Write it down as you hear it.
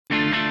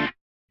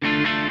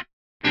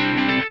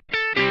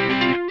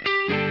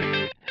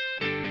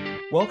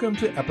Welcome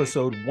to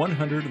episode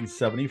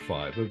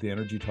 175 of the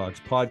Energy Talks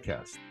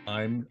podcast.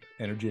 I'm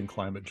energy and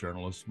climate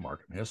journalist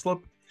Markham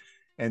Hislop,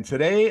 and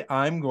today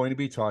I'm going to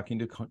be talking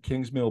to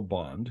Kingsmill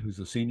Bond, who's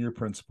a senior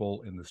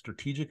principal in the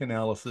Strategic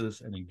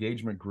Analysis and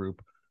Engagement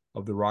Group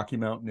of the Rocky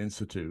Mountain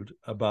Institute,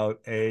 about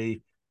a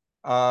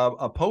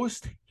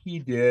post he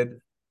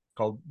did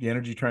called "The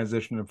Energy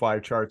Transition in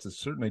 5 Charts." Is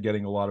certainly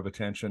getting a lot of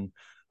attention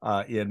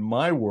in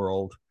my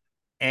world,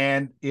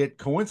 and it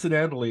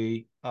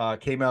coincidentally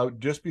came out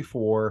just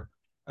before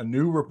a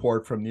new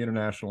report from the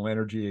International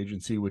Energy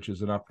Agency, which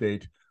is an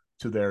update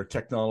to their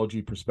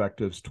Technology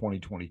Perspectives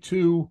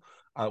 2022,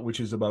 which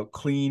is about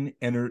clean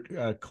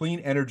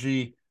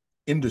energy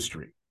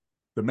industry,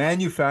 the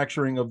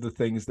manufacturing of the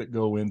things that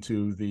go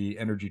into the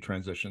energy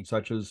transition,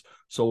 such as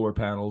solar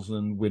panels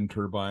and wind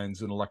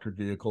turbines and electric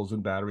vehicles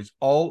and batteries,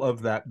 all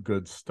of that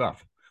good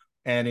stuff.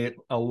 And it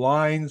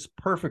aligns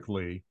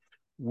perfectly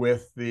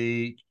with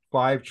the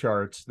 5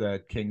 charts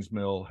that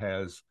Kingsmill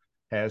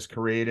has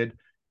created.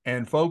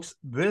 And folks,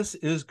 this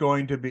is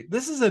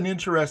an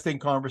interesting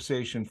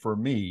conversation for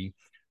me,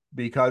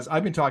 because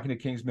I've been talking to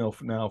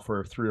Kingsmill now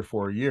for 3 or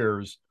 4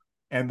 years,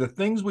 and the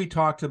things we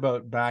talked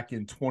about back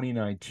in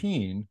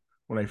 2019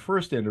 when I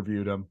first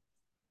interviewed him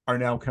are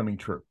now coming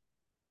true.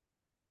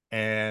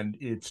 And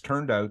it's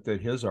turned out that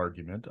his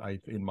argument,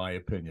 in my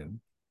opinion,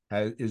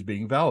 is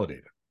being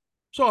validated.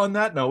 So on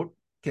that note,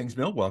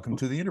 Kingsmill, welcome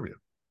to the interview.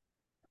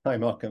 Hi,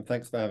 Markham.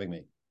 Thanks for having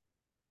me.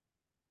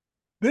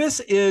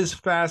 This is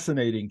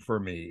fascinating for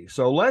me.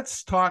 So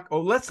let's talk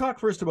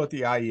first about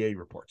the IEA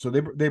report. So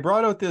they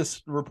brought out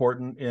this report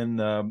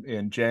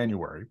in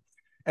January,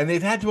 and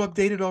they've had to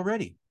update it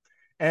already.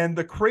 And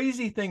the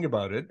crazy thing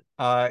about it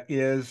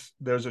is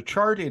there's a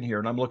chart in here,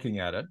 and I'm looking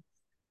at it,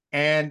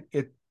 and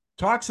it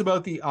talks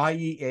about the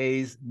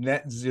IEA's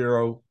net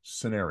zero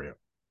scenario.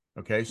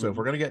 Okay, so if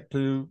we're going to get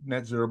to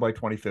net zero by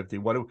 2050,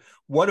 how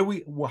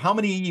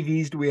many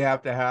EVs do we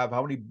have to have?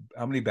 How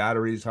many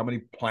batteries? How many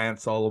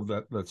plants? All of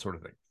that sort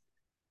of thing.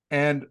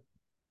 And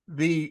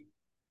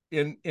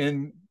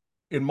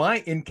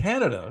in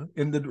Canada,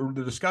 in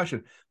the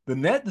discussion, the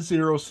net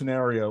zero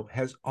scenario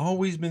has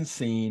always been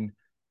seen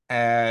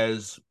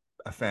as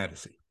a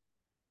fantasy.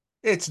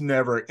 It's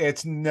never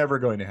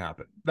going to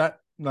happen.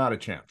 Not a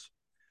chance.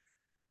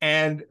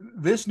 And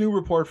this new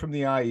report from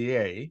the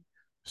IEA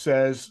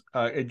says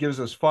it gives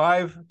us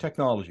 5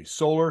 technologies: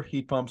 solar,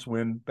 heat pumps,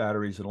 wind,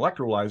 batteries, and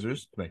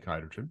electrolyzers to make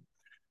hydrogen.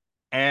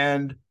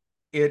 And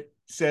it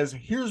says,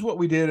 here's what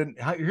we did, and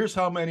here's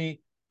how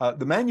many,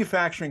 the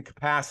manufacturing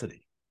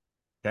capacity,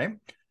 okay?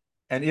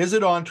 And is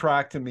it on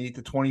track to meet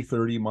the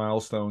 2030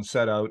 milestone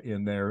set out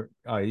in their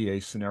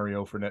IEA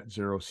scenario for net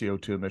zero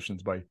CO2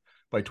 emissions by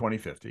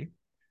 2050?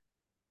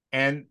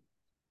 And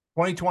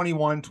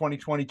 2021,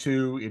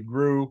 2022, it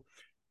grew.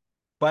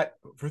 But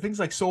for things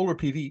like solar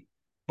PV,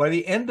 by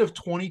the end of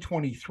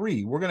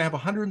 2023, we're going to have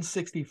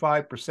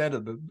 165%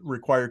 of the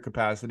required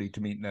capacity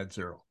to meet net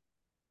zero.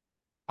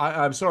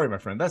 I'm sorry, my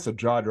friend, that's a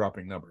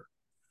jaw-dropping number.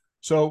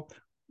 So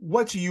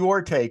what's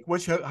your take?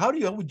 How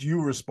would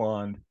you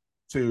respond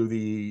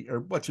to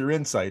or what's your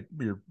insight,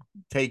 your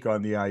take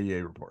on the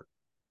IEA report?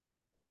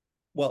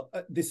 Well,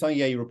 this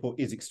IEA report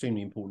is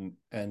extremely important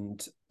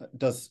and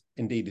does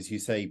indeed, as you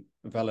say,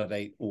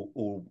 validate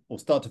or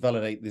start to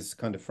validate this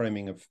kind of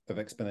framing of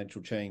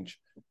exponential change.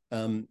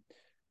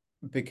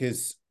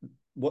 Because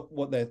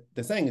what they're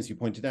saying, as you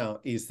pointed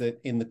out, is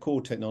that in the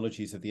core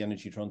technologies of the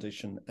energy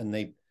transition, and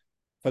they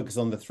focus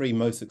on the 3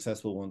 most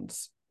successful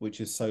ones, which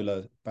is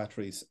solar,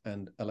 batteries,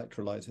 and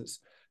electrolyzers.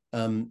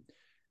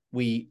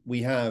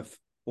 We have,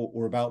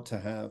 or about to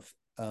have,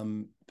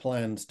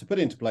 plans to put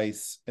into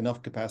place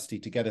enough capacity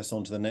to get us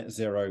onto the net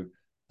zero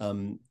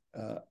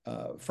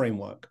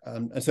framework.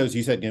 And so, as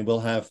you said,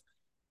 we'll have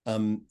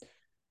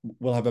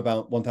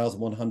about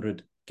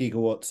 1,100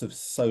 gigawatts of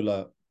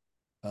solar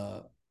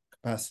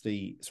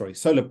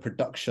solar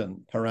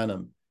production per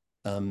annum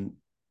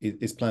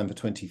is planned for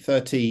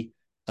 2030.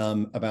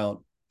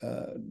 About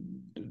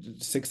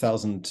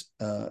 6,000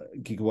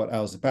 gigawatt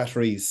hours of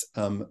batteries.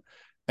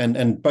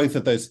 And both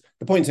of those,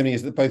 the point to me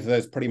is that both of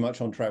those are pretty much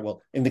on track.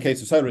 Well, in the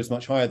case of solar, it's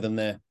much higher than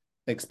their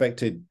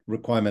expected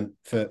requirement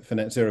for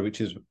net zero,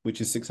 which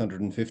is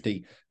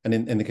 650. And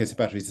in the case of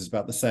batteries, it's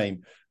about the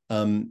same.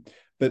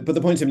 But the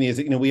point to me is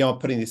that, we are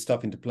putting this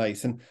stuff into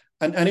place. And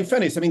in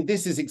fairness, I mean,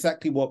 this is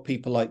exactly what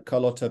people like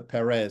Carlota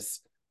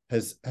Perez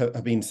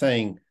have been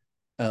saying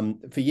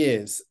for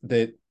years,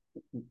 that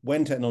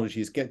when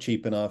technologies get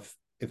cheap enough,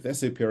 if they're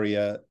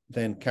superior,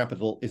 then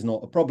capital is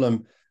not a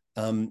problem,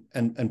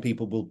 and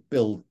people will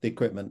build the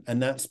equipment.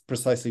 And that's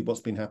precisely what's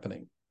been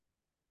happening.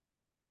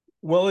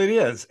 Well, it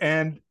is.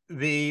 And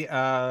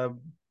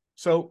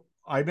so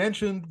I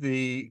mentioned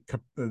the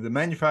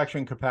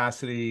manufacturing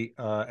capacity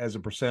as a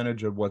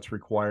percentage of what's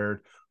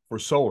required for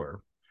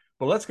solar.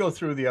 But let's go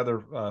through the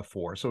other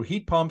 4. So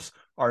heat pumps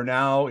are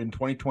now, in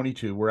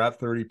 2022, we're at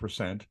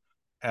 30%.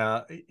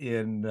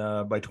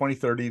 By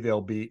 2030,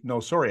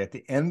 at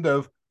the end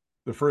of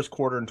the first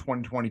quarter in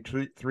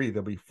 2023,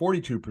 there'll be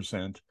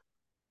 42%.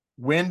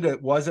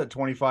 Wind was at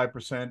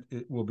 25%.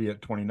 It will be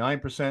at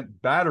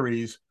 29%.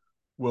 Batteries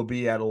will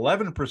be at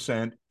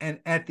 11%. And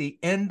at the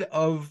end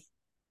of,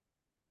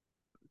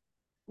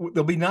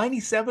 they'll be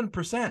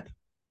 97%.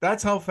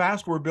 That's how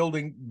fast we're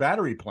building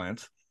battery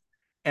plants.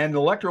 And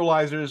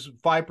electrolyzers,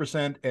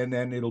 5%. And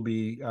then it'll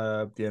be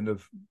at the end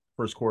of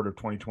first quarter of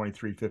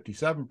 2023,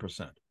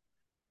 57%.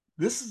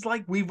 This is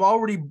like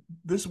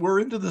we're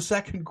into the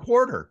second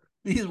quarter.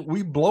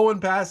 We blowing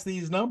past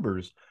these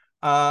numbers.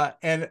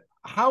 And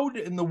how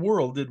in the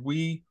world did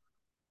we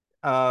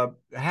have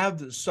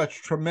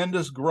such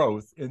tremendous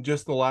growth in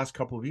just the last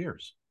couple of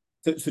years?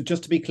 So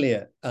just to be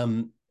clear,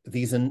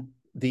 these are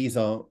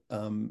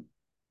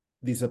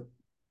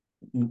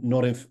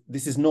not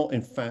this is not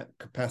in fact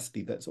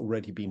capacity that's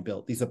already been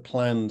built. These are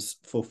plans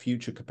for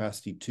future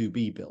capacity to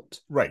be built.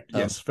 Right.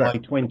 Yes. By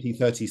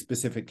 2030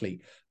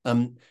 specifically.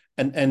 Again,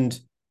 as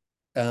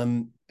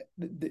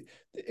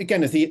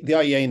the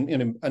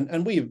IEA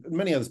and we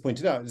many others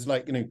pointed out, it's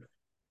like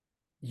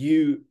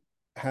you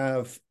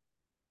have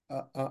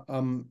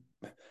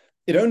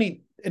it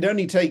only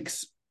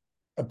takes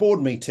a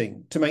board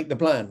meeting to make the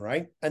plan,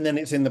 right? And then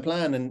it's in the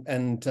plan,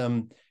 and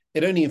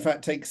it only in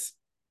fact takes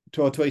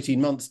 12 to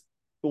 18 months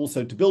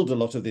also to build a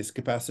lot of this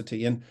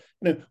capacity. And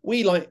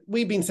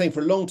we've been saying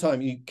for a long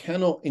time, you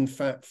cannot in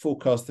fact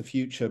forecast the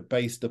future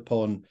based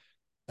upon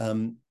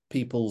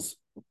people's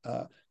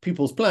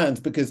plans,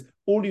 because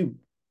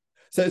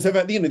so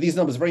about these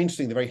numbers are very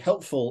interesting, they're very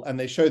helpful, and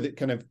they show that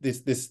kind of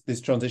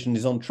this transition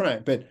is on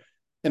track. But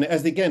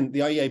as again the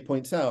IEA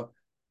points out,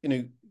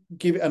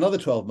 give it another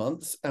 12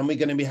 months and we're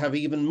going to have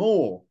even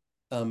more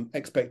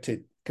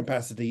expected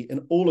capacity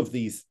in all of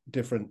these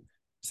different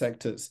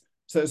sectors.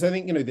 So I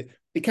think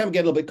it can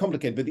get a little bit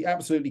complicated, but the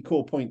absolutely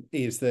core point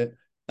is that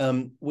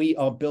we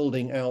are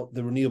building out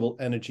the renewable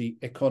energy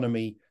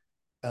economy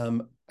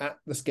at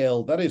the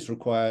scale that is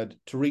required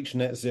to reach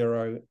net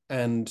zero,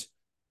 and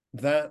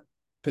that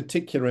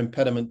particular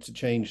impediment to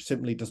change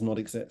simply does not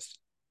exist.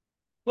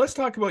 Let's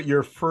talk about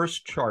your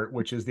first chart,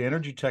 which is the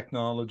energy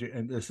technology,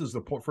 and this is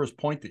the first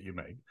point that you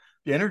made.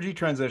 The energy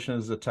transition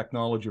is a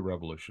technology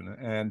revolution,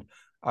 and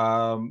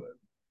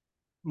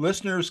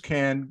listeners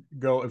can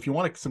go, if you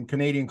want some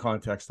Canadian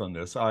context on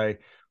this. I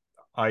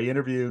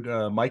interviewed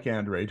Mike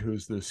Andrade,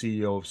 who's the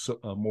CEO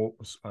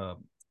of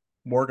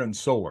Morgan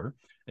Solar,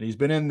 and he's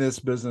been in this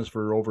business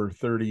for over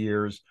 30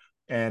 years.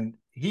 And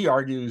he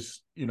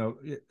argues,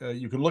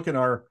 you can look on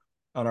our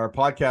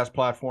podcast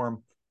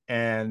platform,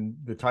 and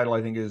the title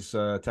I think is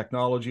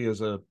 "Technology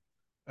as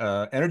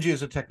Energy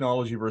as a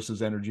Technology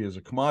versus Energy as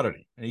a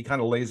Commodity," and he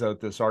kind of lays out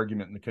this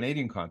argument in the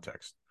Canadian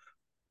context.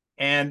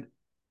 And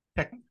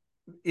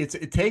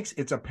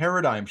it's a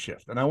paradigm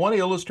shift, and I want to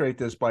illustrate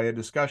this by a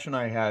discussion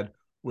I had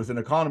with an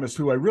economist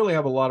who I really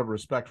have a lot of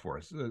respect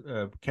for,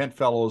 Kent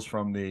Fellows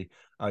from the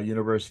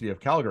University of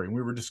Calgary. And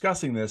we were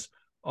discussing this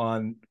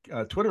on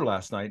Twitter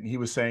last night, and he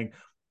was saying,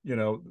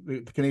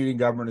 the Canadian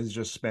government has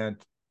just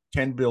spent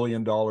 $10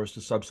 billion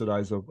to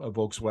subsidize a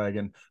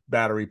Volkswagen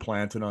battery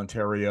plant in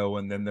Ontario,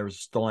 and then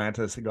there's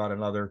Stellantis who got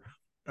another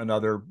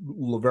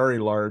very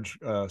large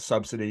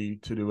subsidy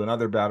to do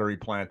another battery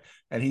plant.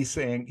 And he's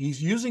saying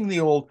he's using the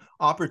old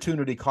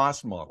opportunity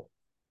cost model.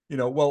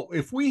 Well,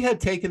 if we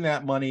had taken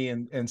that money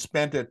and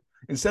spent it,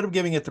 instead of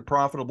giving it to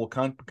profitable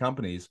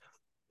companies,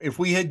 if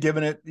we had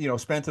given it,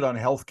 spent it on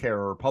healthcare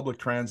or public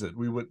transit,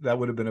 that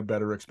would have been a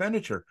better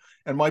expenditure.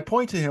 And my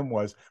point to him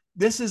was,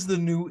 this is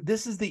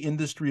the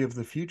industry of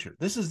the future.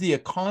 This is the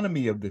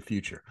economy of the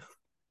future.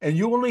 And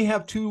you only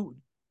have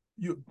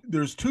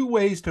there's two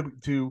ways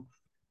to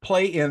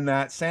play in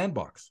that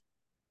sandbox.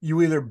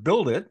 You either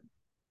build it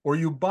or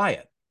you buy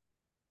it.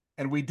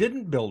 And we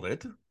didn't build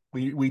it.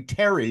 We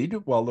tarried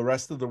while the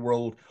rest of the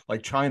world,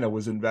 like China,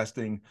 was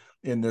investing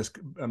in this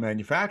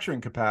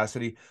manufacturing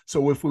capacity.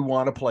 So if we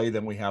want to play,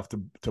 then we have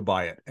to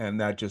buy it.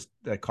 And that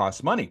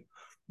costs money.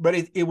 But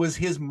it was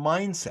his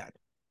mindset.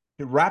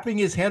 Wrapping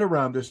his head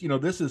around this,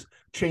 this has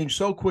changed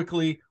so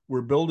quickly.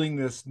 We're building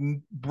this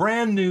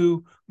brand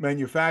new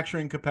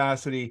manufacturing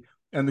capacity.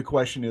 And the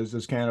question is,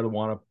 does Canada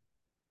want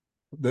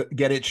to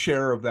get its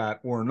share of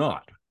that or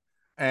not?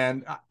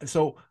 And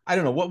so I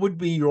don't know, what would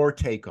be your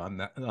take on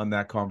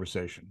that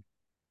conversation?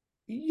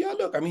 Yeah,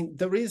 look, I mean,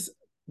 there is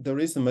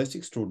the most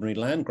extraordinary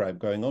land grab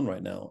going on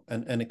right now,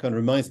 and it kind of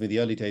reminds me of the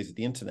early days of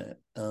the internet.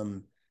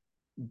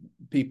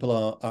 People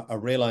are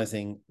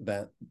realizing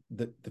that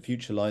the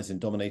future lies in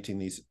dominating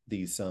these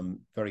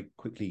very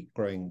quickly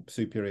growing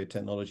superior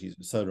technologies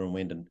of solar and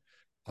wind and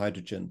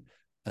hydrogen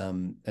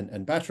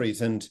and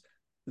batteries, and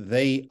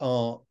they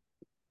are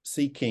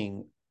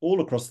seeking all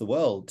across the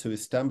world to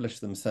establish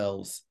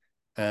themselves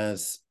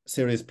as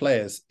serious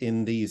players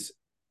in these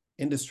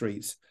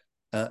industries,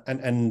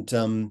 and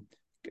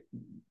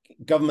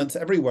governments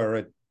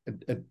everywhere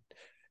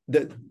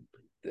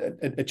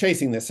are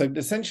chasing this. So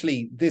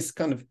essentially, this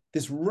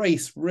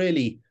race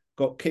really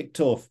got kicked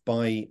off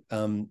by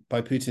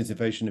Putin's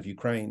invasion of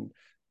Ukraine,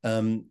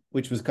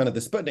 which was kind of the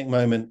Sputnik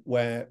moment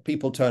where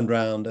people turned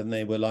around and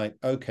they were like,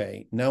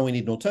 okay, now we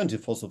need an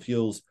alternative fossil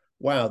fuels.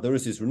 Wow, there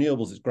is this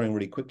renewables, it's growing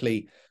really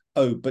quickly.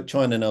 oh, but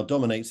China now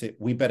dominates it,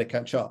 we better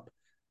catch up.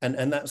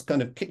 And that's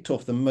kind of kicked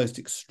off the most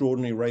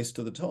extraordinary race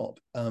to the top.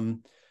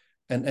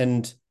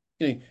 And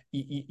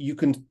you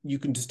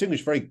can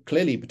distinguish very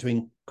clearly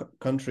between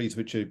countries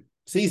which are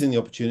seizing the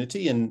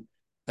opportunity and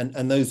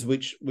those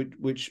which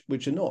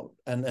are not.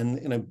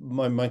 And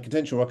my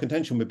contention or our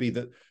contention would be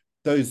that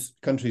those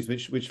countries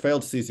which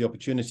fail to seize the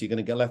opportunity are going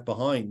to get left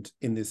behind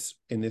in this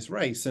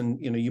race, and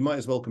you might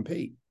as well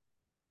compete.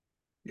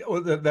 Yeah,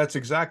 well, that's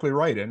exactly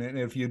right. And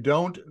if you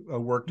don't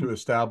work to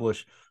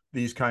establish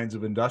these kinds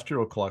of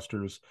industrial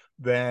clusters,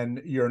 then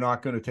you're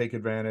not going to take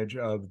advantage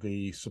of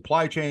the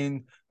supply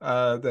chain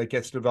that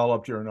gets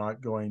developed. You're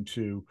not going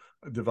to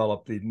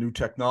develop the new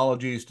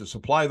technologies to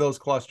supply those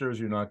clusters.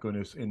 You're not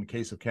going to, in the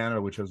case of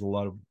Canada, which has a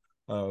lot of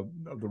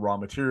the raw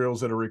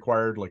materials that are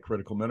required, like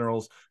critical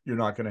minerals, you're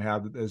not going to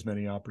have as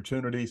many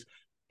opportunities.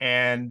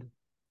 And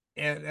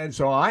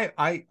so I'm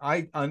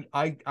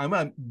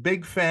a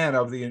big fan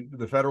of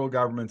the federal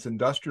government's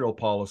industrial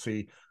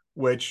policy,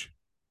 which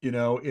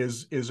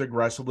is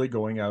aggressively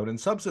going out and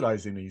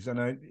subsidizing these.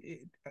 And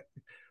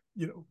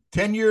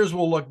 10 years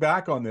we'll look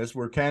back on this,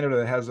 where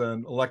Canada has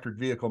an electric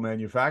vehicle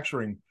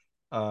manufacturing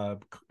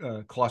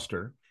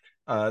cluster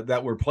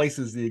that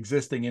replaces the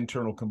existing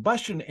internal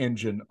combustion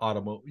engine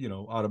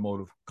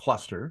automotive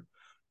cluster,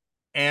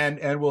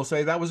 and we'll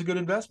say that was a good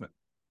investment.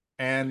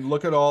 And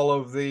look at all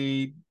of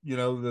the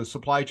the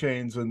supply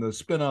chains and the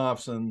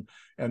spin-offs and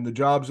the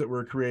jobs that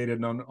were created,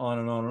 and on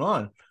and on and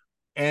on.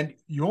 And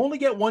you only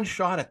get one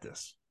shot at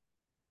this.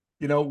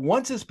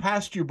 Once it's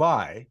passed you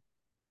by,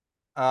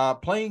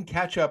 playing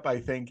catch up, I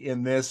think,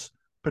 in this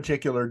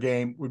particular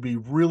game would be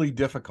really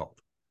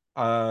difficult.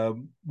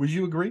 Would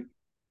you agree?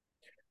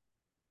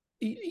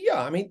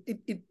 Yeah, I mean,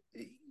 it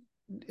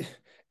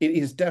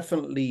is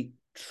definitely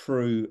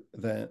true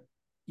that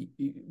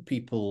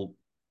people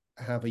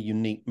have a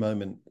unique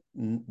moment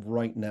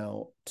right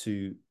now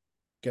to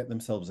get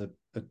themselves a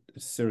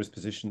serious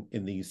position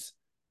in these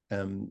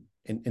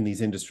in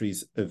these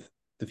industries of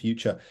the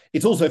future.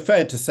 It's also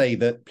fair to say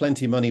that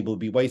plenty of money will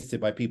be wasted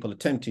by people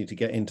attempting to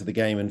get into the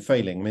game and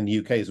failing. I mean, the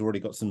UK has already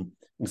got some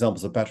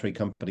examples of battery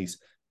companies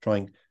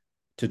trying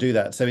to do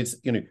that. So it's,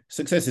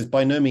 success is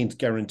by no means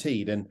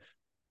guaranteed, and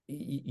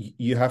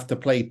you have to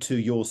play to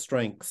your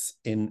strengths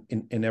in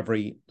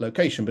every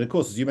location. But of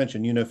course, as you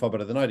mentioned, far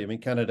better than I do. I mean,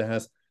 Canada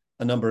has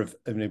a number of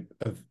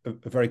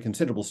very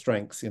considerable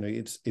strengths.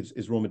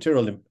 It's raw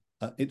material,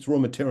 its raw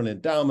material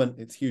endowment,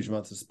 it's huge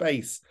amounts of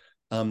space,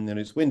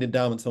 it's wind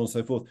endowment, so on and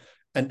so forth.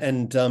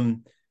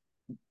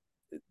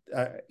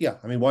 Yeah,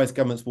 I mean, wise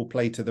governments will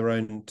play to their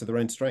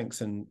own strengths,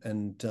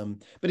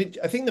 but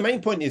I think the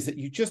main point is that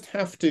you just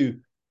have to,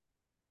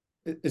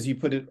 as you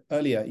put it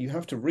earlier, you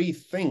have to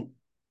rethink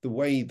the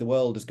way the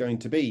world is going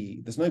to be.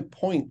 There's no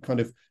point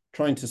kind of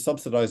trying to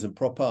subsidize and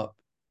prop up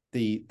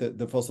the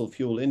fossil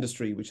fuel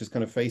industry, which is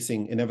kind of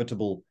facing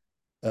inevitable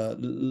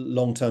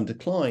long-term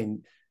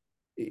decline.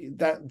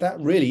 That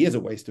really is a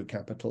waste of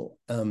capital.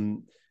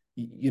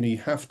 You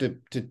have to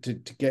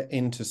get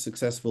into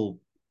successful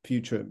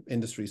future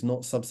industries,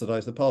 not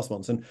subsidize the past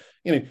ones. And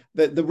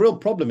the real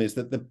problem is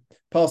that the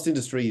past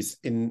industries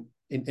in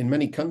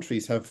many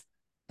countries have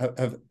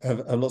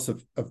lots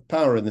of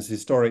power in this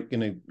historic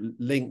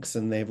links,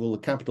 and they have all the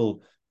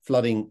capital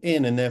flooding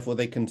in, and therefore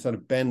they can sort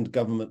of bend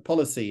government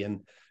policy,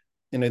 and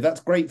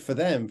that's great for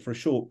them for a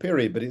short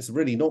period, but it's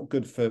really not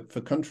good for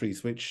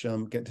countries which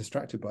get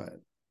distracted by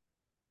it.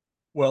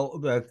 Well,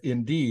 that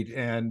indeed,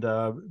 and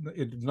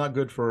it's not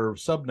good for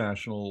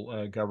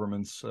subnational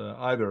governments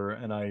either.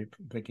 And I'm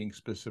thinking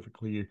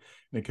specifically in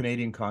the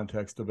Canadian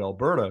context of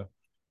Alberta,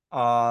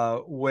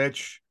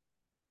 which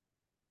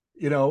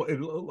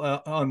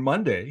on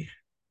Monday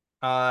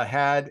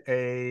had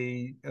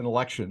an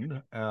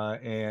election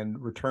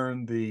and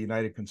returned the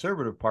United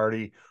Conservative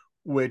Party,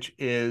 which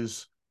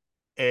is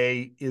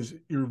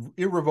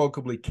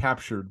irrevocably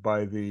captured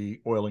by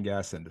the oil and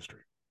gas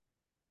industry,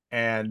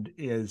 and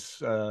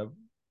is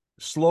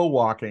slow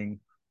walking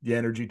the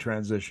energy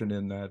transition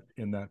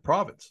in that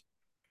province.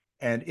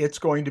 And it's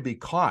going to be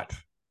caught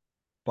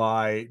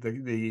by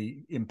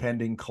the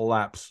impending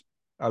collapse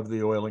of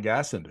the oil and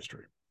gas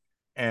industry.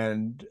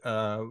 And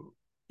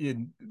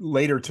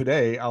later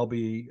today, I'll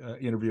be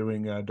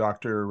interviewing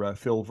Dr.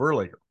 Phil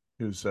Verlager,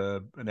 who's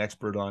an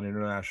expert on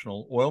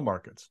international oil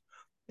markets.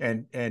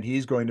 And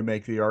he's going to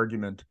make the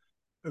argument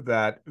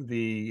that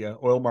the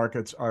oil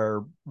markets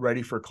are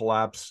ready for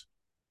collapse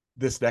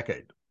this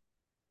decade.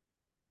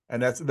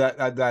 And that's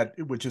that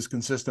which is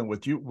consistent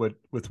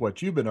with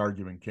what you've been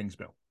arguing,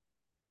 Kingsmill.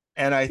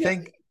 And I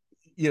think,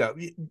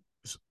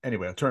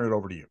 anyway, I'll turn it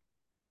over to you.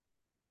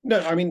 No,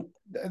 I mean,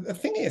 the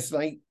thing is,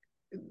 like,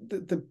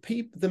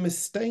 the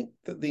mistake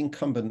that the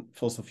incumbent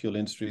fossil fuel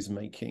industry is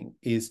making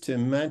is to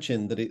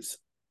imagine that it's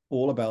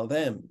all about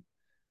them.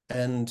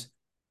 And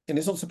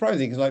it's not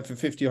surprising, because like for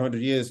 50 or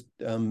 100 years,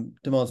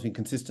 demand's been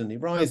consistently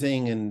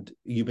rising, and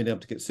you've been able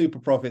to get super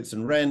profits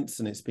and rents,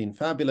 and it's been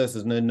fabulous.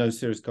 There's no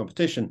serious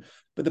competition.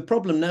 But the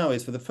problem now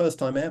is, for the first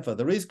time ever,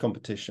 there is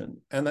competition,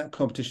 and that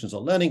competition is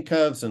on learning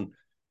curves, and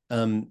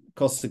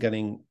costs are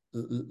getting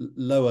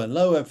lower and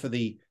lower for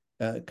the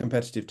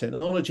competitive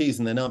technologies,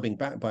 and they're now being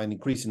backed by an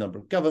increasing number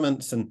of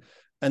governments, and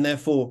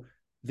therefore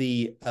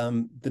the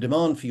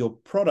demand for your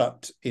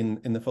product in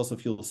the fossil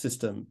fuel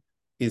system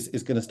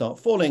is going to start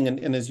falling,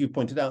 and as you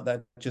pointed out,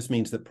 that just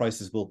means that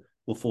prices will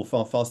fall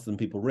far faster than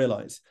people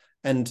realize.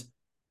 And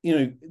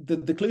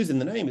the clue's in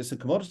the name. It's a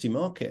commodity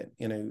market,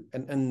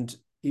 and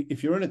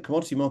if you're in a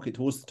commodity market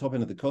towards the top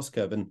end of the cost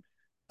curve,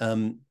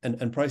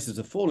 and prices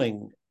are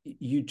falling,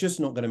 you're just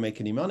not going to make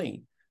any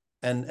money.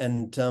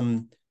 And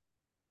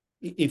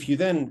if you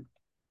then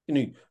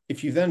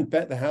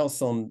bet the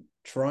house on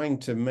trying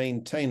to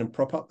maintain and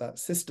prop up that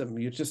system,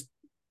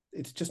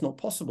 it's just not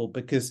possible,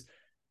 because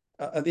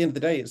at the end of the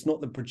day, it's not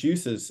the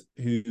producers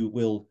who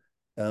will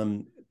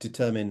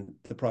determine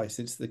the price,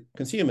 it's the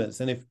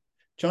consumers. And if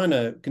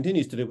China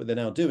continues to do what they're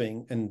now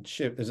doing, and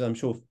as I'm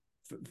sure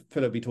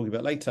Philip will be talking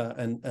about later,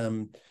 and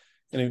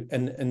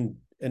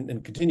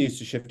continues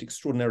to shift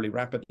extraordinarily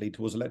rapidly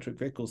towards electric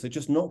vehicles, they're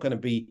just not going to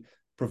be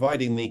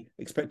providing the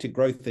expected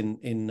growth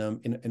in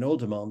oil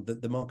demand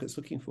that the market's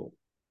looking for.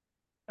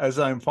 As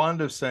I'm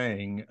fond of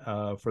saying,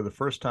 for the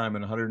first time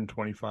in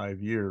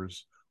 125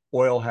 years,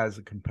 oil has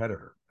a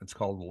competitor. It's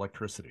called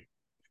electricity.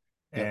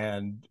 Yep.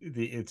 And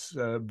it's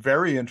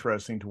very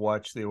interesting to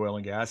watch the oil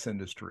and gas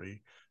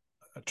industry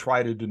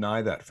try to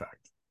deny that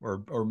fact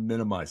or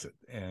minimize it.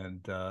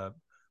 And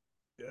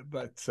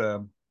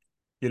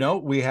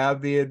we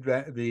have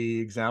the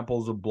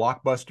examples of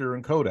Blockbuster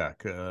and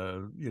Kodak,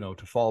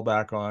 to fall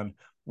back on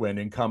when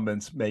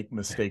incumbents make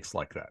mistakes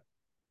like that.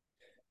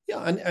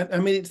 Yeah, and I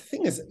mean, the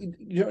thing is,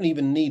 you don't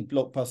even need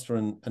Blockbuster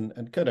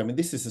and Kodak. I mean,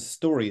 this is a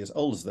story as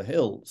old as the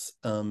hills.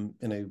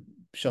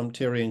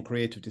 Schumpeterian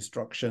creative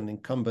destruction,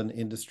 incumbent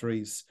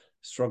industries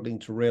struggling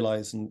to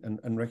realize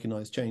and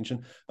recognize change.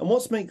 And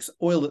what makes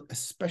oil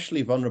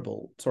especially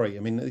vulnerable, sorry, I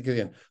mean,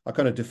 again, I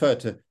kind of defer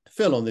to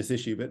Phil on this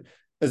issue, but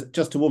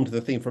just to warm to the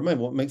theme for a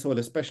moment, what makes oil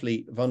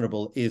especially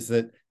vulnerable is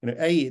that,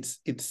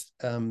 it's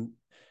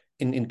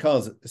in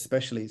cars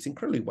especially, it's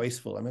incredibly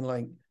wasteful. I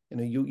mean,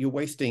 you're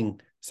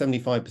wasting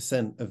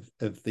 75%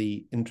 of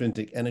the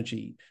intrinsic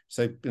energy.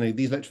 So,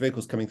 these electric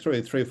vehicles coming through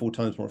are 3 or 4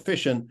 times more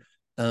efficient.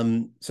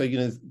 So,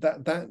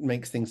 that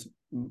makes things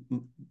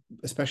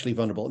especially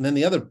vulnerable. And then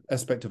the other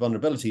aspect of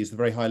vulnerability is the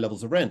very high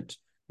levels of rent.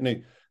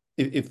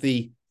 If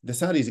the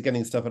Saudis are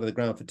getting stuff out of the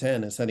ground for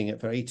 10 and selling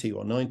it for 80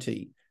 or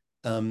 90,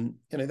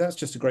 that's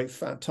just a great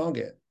fat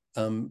target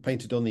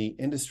painted on the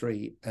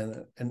industry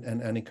and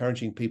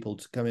encouraging people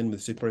to come in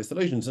with superior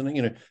solutions.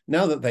 And,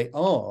 now that they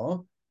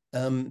are,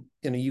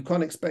 you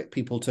can't expect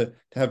people to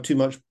have too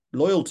much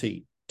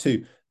loyalty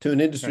to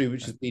an industry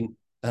which has been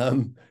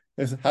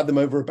has had them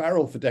over a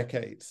barrel for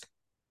decades.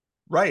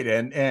 Right,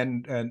 and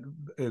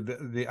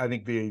I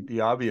think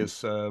the obvious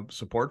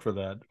support for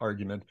that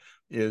argument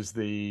is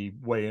the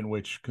way in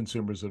which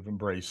consumers have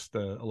embraced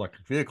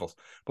electric vehicles.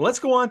 But let's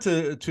go on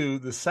to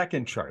the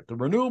second chart. The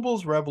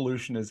renewables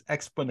revolution is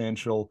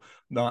exponential,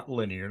 not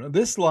linear. Now,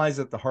 this lies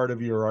at the heart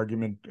of your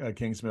argument,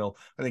 Kingsmill.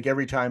 I think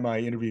every time I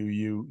interview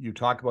you, you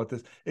talk about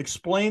this.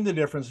 Explain the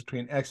difference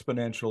between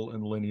exponential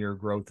and linear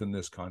growth in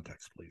this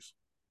context, please.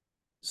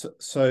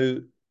 So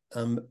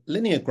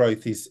linear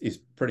growth is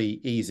pretty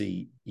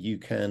easy. You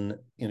can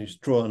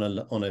just draw on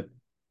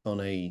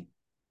a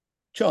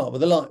chart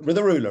with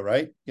a ruler,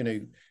 right?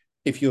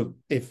 If you're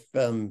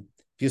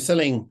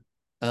selling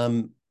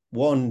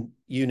 1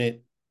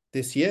 unit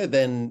this year,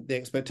 then the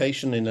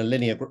expectation in a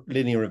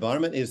linear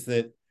environment is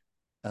that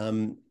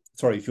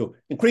if you're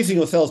increasing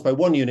your sales by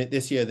 1 unit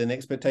this year, then the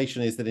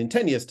expectation is that in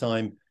 10 years'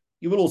 time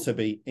you will also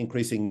be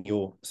increasing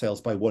your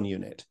sales by 1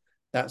 unit.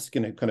 That's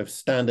kind of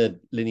standard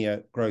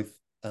linear growth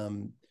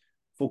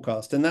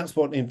forecast. And that's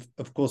what,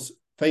 of course,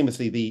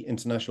 famously the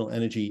International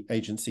Energy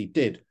Agency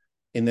did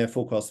in their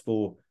forecast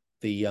for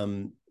the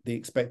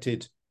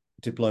expected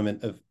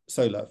deployment of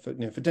solar.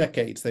 For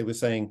decades, they were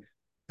saying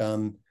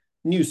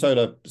new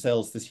solar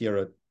cells this year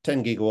are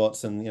 10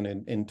 gigawatts, and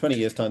in 20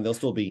 years' time they'll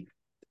still be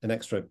an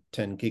extra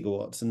 10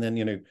 gigawatts. And then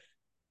a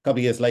couple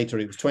of years later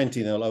it was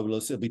 20, and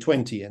it'll be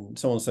 20, and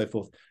so on and so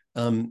forth.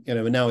 And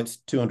now it's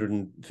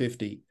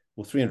 250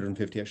 or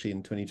 350 actually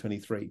in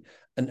 2023.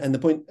 And the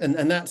point,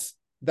 and that's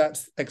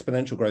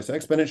exponential growth. So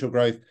exponential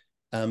growth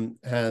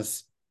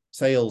has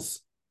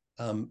sales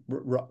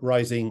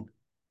rising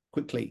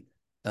quickly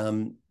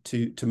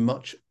to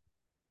much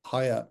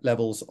higher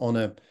levels on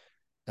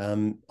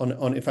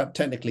in fact,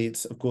 technically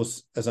it's, of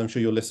course, as I'm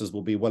sure your listeners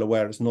will be well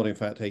aware, it's not in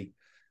fact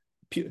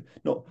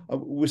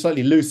we're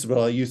slightly loose about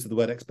our use of the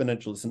word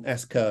exponential. It's an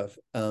S curve,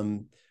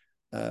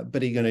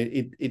 but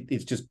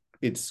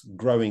it's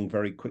growing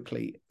very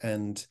quickly,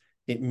 and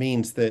it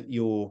means that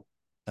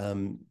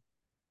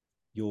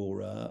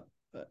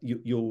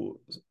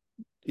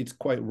it's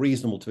quite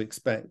reasonable to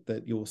expect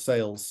that your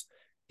sales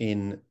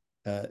in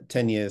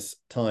 10 years'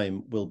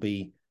 time will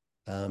be,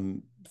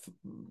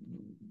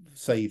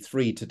 say,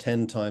 3 to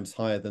 10 times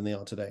higher than they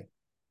are today.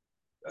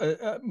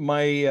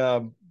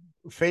 My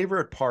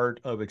favorite part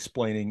of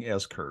explaining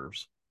S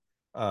curves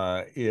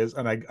is,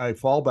 and I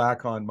fall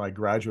back on my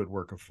graduate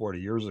work of 40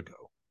 years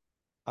ago,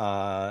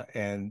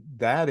 and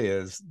that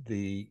is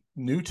the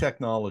new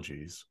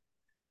technologies.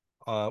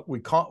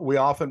 We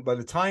often, by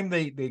the time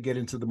they get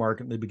into the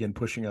market and they begin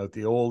pushing out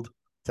the old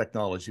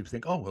technology, we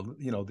think, oh well,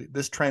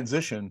 this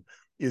transition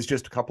is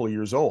just a couple of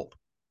years old,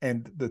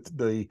 and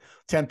the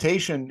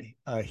temptation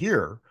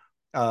here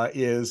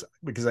is,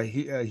 because I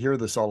hear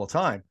this all the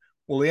time.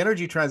 Well, the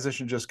energy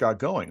transition just got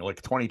going,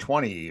 like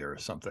 2020 or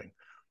something,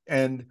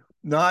 and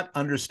not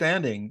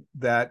understanding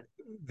that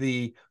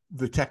the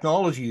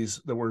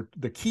technologies that were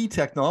the key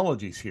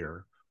technologies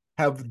here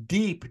have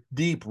deep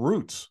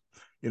roots.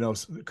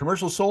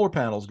 Commercial solar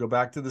panels go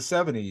back to the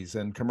 70s,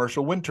 and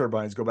commercial wind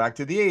turbines go back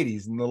to the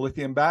 80s, and the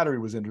lithium battery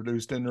was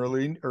introduced in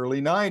early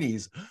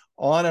 90s,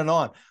 on and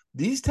on.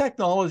 These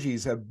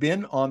technologies have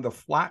been on the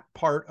flat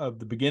part of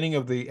the beginning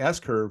of the S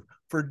curve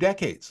for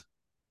decades,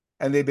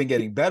 and they've been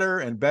getting better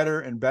and better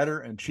and better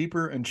and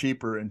cheaper and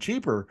cheaper and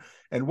cheaper.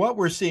 And what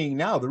we're seeing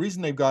now, the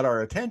reason they've got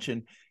our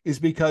attention, is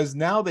because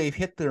now they've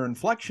hit their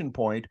inflection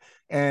point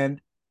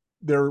and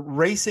they're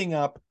racing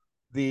up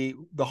the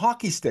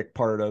hockey stick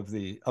part of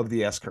the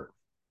S curve.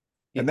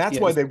 And that's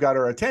why they've got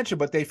our attention,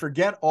 but they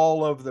forget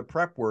all of the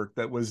prep work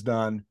that was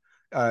done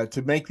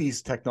to make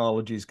these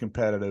technologies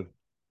competitive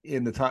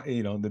in the time,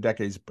 in the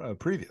decades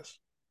previous.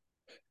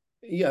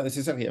 Yeah, this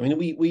is exactly. I mean,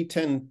 we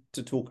tend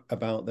to talk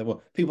about there.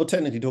 Well, people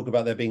technically talk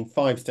about there being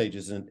 5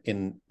 stages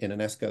in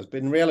an S curve, but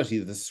in reality,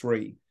 there's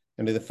 3.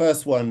 The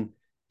first one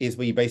is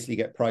where you basically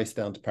get price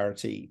down to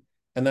parity,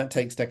 and that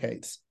takes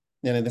decades.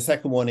 The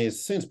second one is,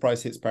 as soon as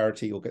price hits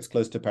parity or gets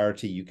close to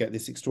parity, you get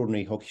this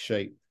extraordinary hockey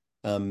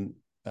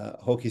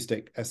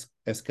stick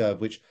S curve,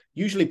 which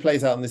usually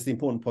plays out, and this is the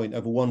important point,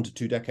 over 1 to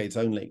 2 decades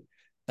only.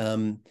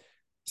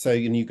 So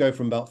you go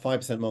from about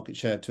 5% market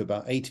share to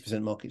about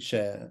 80% market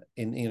share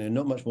in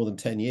not much more than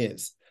 10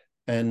 years,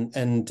 and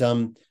then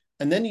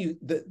you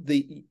get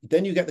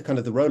the kind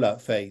of the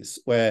rollout phase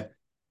where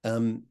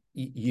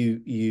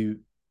you're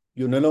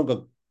no longer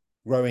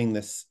growing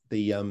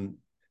the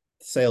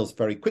sales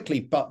very quickly,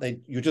 but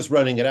you're just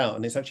rolling it out,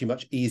 and it's actually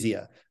much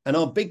easier. And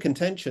our big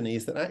contention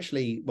is that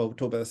actually, well, we'll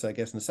talk about this, I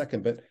guess, in a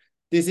second, but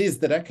this is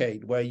the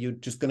decade where you're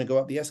just going to go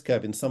up the S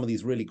curve in some of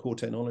these really core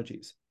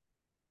technologies.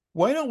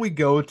 Why don't we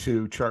go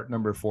to chart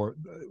number 4,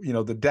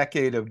 the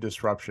decade of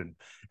disruption?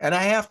 And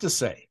I have to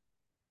say,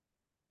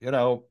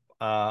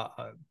 I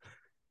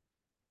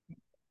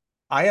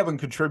haven't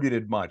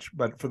contributed much,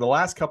 but for the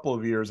last couple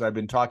of years, I've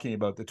been talking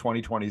about the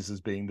 2020s as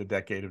being the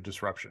decade of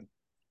disruption.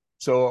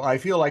 So I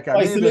feel like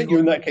I salute you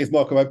in that case,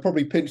 Marco. I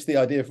probably pinched the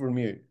idea from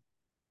you.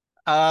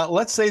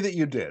 Let's say that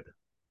you did.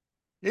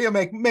 Yeah,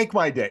 make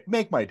my day,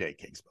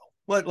 Kingsmill.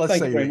 Let's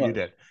say that you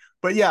did.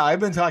 But yeah, I've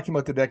been talking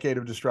about the decade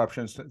of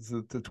disruption since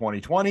the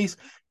 2020s,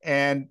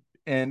 and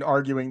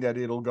arguing that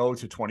it'll go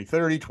to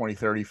 2030,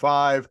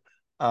 2035.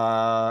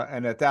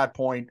 And at that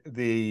point,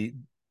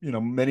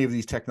 many of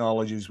these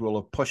technologies will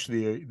have pushed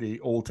the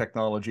old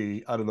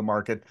technology out of the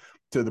market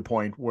to the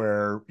point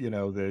where,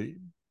 the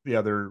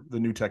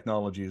new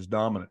technology is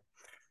dominant.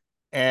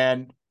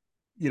 And,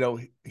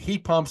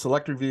 heat pumps,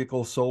 electric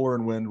vehicles, solar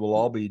and wind will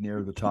all be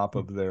near the top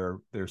of their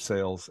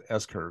sales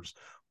S curves.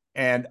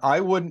 And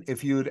I wouldn't,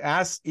 if you'd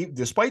asked,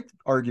 despite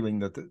arguing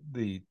that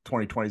the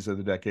 2020s are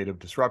the decade of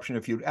disruption,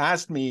 if you'd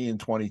asked me in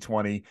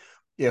 2020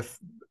 if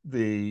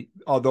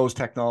all those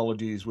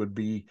technologies would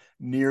be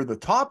near the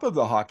top of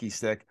the hockey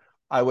stick,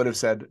 I would have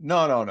said,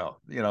 no.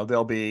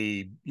 They'll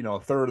be, a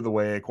third of the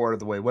way, a quarter of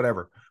the way,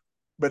 whatever.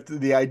 But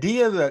the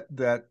idea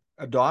that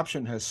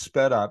adoption has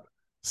sped up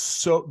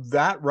so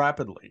that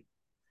rapidly,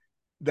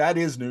 that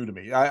is new to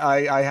me.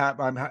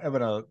 I'm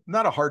having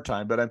not a hard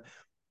time, but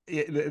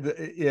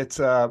it's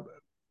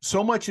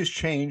so much has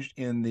changed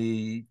in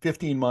the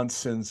 15 months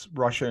since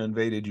Russia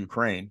invaded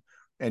Ukraine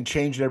and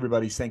changed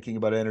everybody's thinking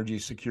about energy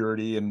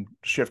security and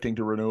shifting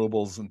to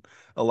renewables and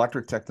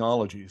electric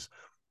technologies.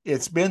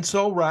 It's been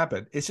so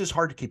rapid, it's just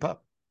hard to keep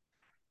up.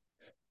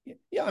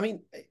 Yeah, I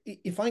mean,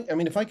 if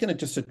I can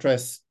just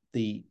address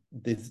the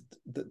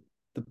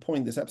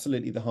point that's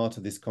absolutely the heart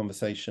of this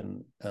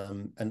conversation,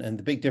 and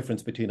the big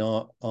difference between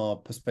our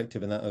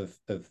perspective and that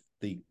of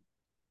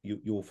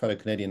your fellow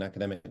Canadian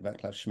academic,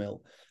 Václav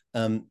Smil.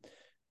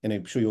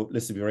 I'm sure your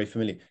listeners will be very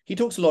familiar. He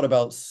talks a lot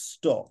about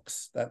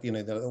stocks, that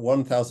the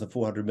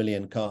 1,400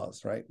 million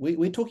cars, right?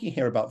 We're talking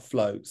here about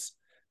flows,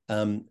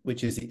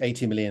 which is the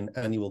 80 million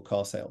annual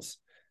car sales.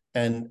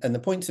 And the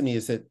point to me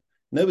is that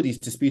nobody's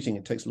disputing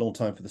it takes a long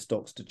time for the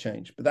stocks to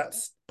change, but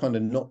that's kind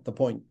of not the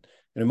point.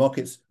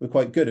 Markets, we're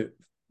quite good at,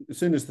 as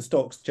soon as the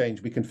stocks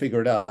change, we can figure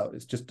it out.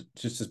 It's just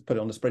put it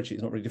on a spreadsheet.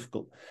 It's not really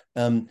difficult.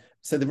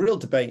 So the real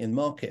debate in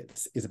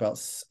markets is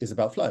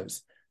about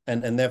flows,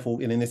 and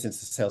therefore, in this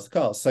instance, sales of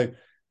cars. So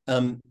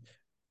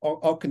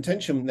our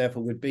contention,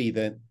 therefore, would be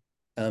that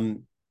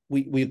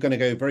we're going to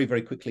go very,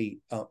 very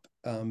quickly up.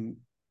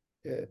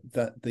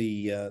 That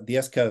the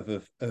S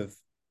curve of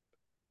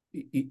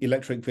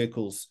electric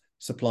vehicles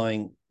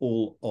supplying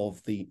all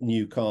of the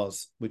new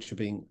cars which are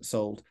being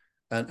sold.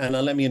 And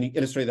let me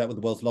illustrate that with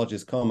the world's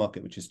largest car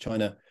market, which is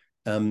China.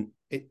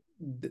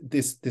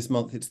 This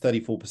month, it's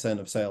 34%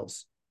 of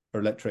sales are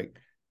electric.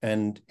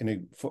 And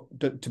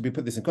to be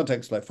put this in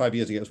context, like 5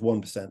 years ago, it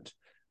was 1%.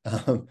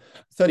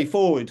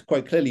 34, it's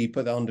quite clearly, you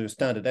put that under a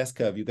standard S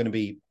curve, you're going to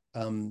be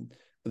at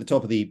the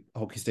top of the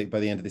hockey stick by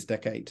the end of this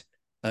decade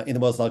in the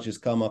world's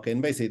largest car market,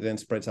 and basically it then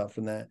spreads out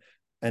from there.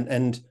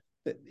 And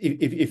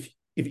if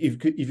you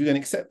can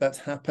accept that's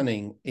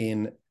happening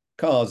in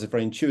cars, it's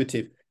very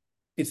intuitive.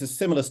 It's a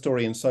similar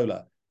story in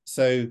solar.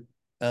 So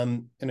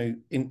in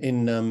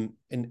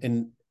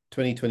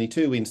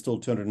 2022, we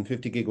installed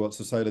 250 gigawatts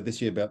of solar.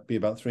 This year, be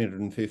about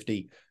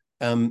 350.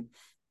 The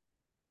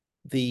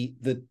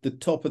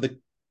top of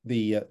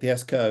the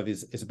S curve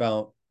is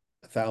about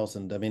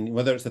 1,000. I mean,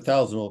 whether it's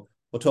 1,000 or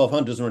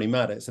 1,200 doesn't really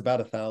matter. It's about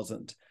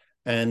 1,000.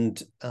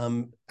 And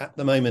at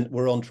the moment,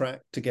 we're on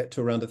track to get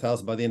to around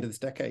 1,000 by the end of this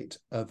decade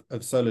of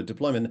solar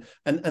deployment.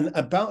 And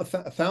about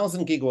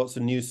 1,000 gigawatts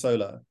of new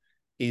solar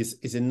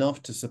is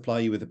enough to supply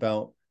you with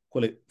about,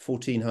 call it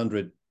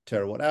 1,400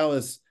 terawatt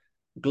hours.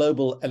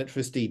 Global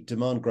electricity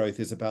demand growth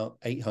is about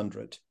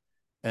 800.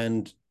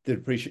 And the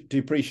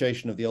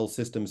depreciation of the old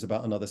system is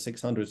about another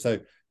 600. So,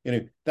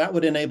 that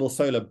would enable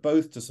solar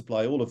both to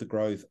supply all of the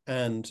growth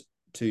and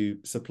to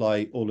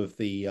supply all of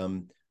the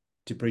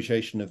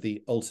depreciation of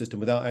the old system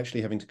without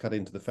actually having to cut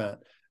into the fat.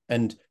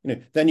 And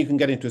then you can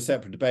get into a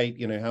separate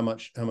debate, how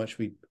much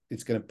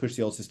it's going to push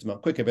the old system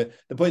up quicker. But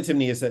the point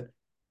simply is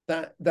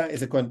that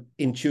is a quite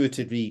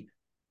intuitively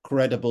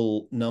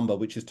credible number,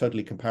 which is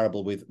totally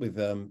comparable with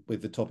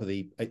the top of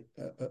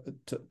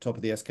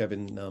the S curve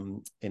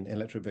in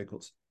electric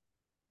vehicles.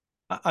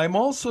 I'm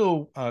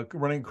also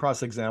running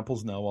across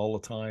examples now all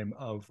the time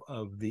of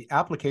the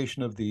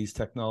application of these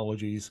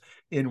technologies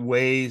in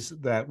ways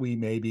that we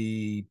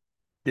maybe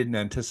didn't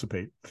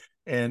anticipate.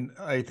 And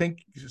I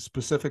think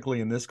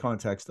specifically in this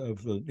context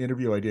of the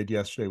interview I did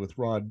yesterday with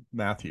Rod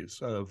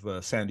Matthews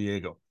of San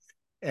Diego,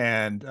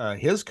 and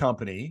his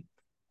company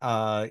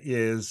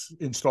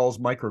installs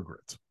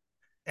microgrids.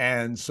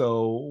 And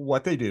so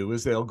what they do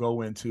is they'll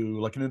go into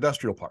like an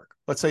industrial park.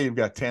 Let's say you've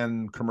got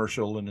 10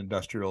 commercial and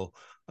industrial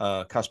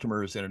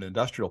customers in an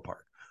industrial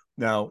park.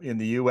 Now, in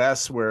the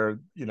US, where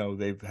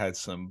they've had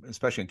some,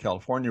 especially in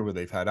California, where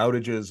they've had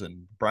outages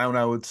and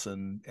brownouts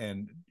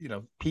and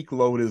peak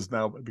load has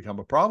now become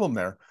a problem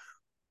there.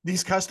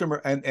 These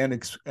customer and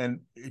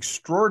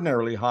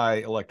extraordinarily high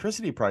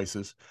electricity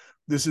prices,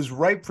 this is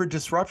ripe for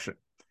disruption.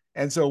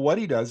 And so what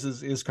he does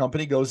is his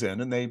company goes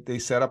in and they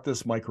set up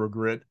this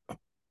microgrid,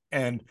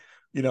 and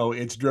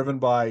it's driven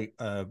by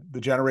the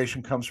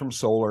generation comes from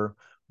solar.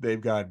 They've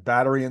got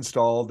battery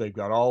installed. They've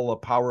got all the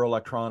power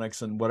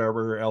electronics and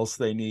whatever else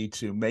they need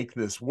to make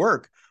this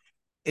work.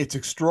 It's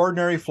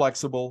extraordinarily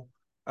flexible.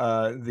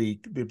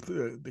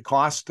 The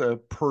cost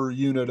per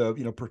unit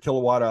of per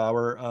kilowatt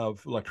hour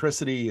of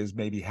electricity is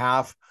maybe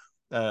half,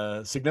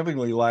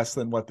 significantly less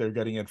than what they're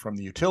getting it from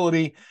the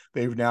utility.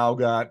 They've now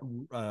got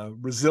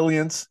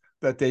resilience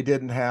that they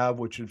didn't have,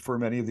 which for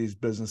many of these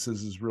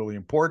businesses is really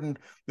important.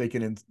 They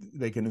can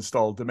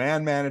install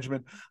demand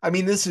management. I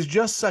mean, this is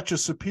just such a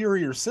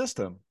superior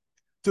system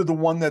to the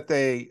one that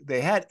they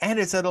had, and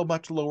it's at a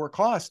much lower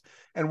cost.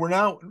 And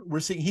we're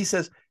seeing, he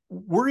says,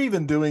 we're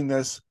even doing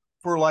this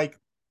for like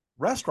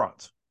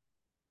restaurants.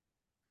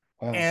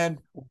 Wow. And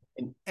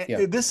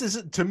yeah. This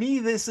is, to me,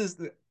 this is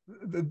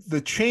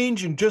the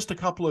change in just a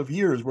couple of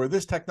years where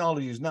this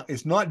technology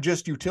is not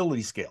just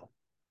utility scale.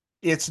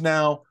 It's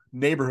now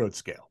neighborhood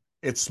scale.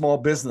 It's small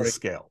business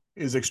scale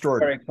is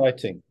extraordinary. Very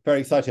exciting.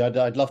 Very exciting.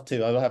 I'd love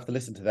to. I'll have to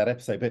listen to that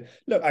episode. But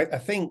look, I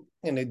think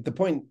the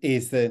point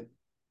is that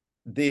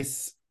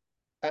this,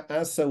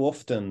 as so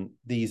often,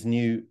 these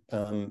new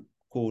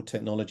core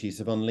technologies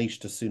have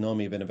unleashed a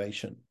tsunami of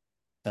innovation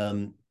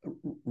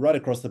right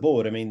across the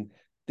board. I mean,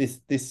 this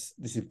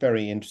is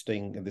very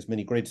interesting. There's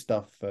mini grid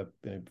stuff for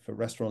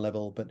restaurant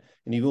level, but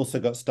you've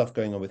also got stuff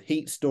going on with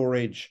heat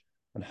storage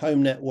and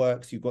home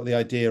networks. You've got the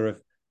idea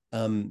of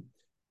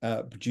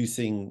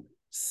producing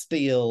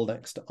steel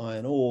next to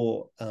iron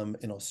ore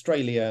in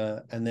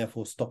Australia, and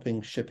therefore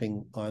stopping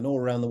shipping iron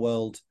ore around the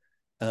world,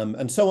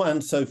 and so on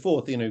and so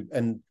forth.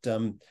 And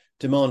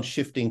demand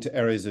shifting to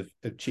areas of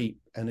cheap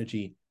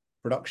energy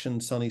production,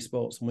 sunny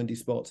spots and windy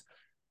spots.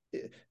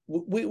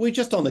 We're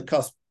just on the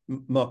cusp,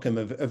 Markham,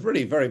 of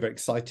really very, very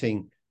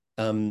exciting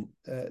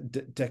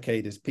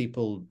decade as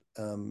people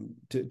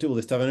do all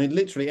this stuff. I mean,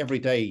 literally every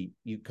day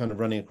you kind of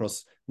running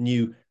across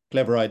new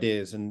clever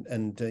ideas,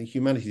 and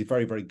humanity is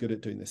very, very good at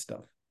doing this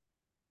stuff.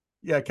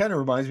 Yeah, it kind of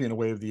reminds me in a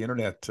way of the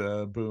internet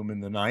boom in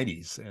the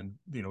 90s. And,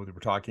 they were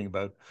talking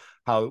about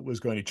how it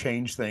was going to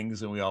change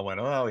things. And we all went,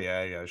 oh,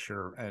 yeah,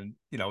 sure. And,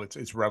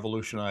 it's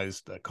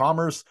revolutionized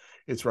commerce.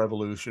 It's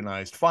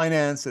revolutionized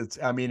finance.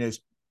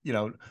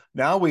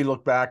 Now we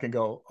look back and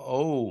go,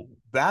 oh,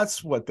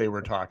 that's what they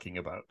were talking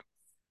about.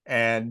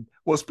 And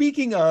well,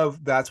 speaking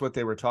of that's what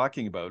they were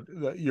talking about,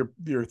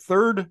 your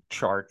third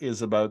chart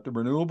is about the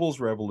renewables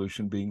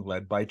revolution being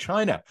led by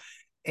China.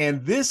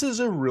 And this is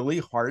a really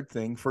hard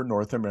thing for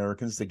North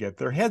Americans to get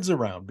their heads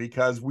around,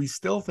 because we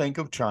still think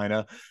of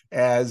China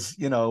as,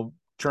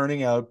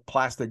 churning out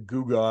plastic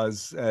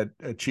gewgaws at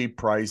a cheap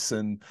price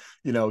and,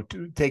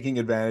 taking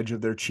advantage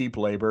of their cheap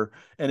labor.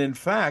 And in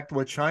fact,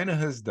 what China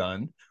has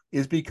done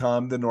is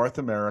become the North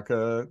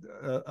America,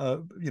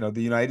 the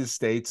United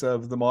States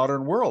of the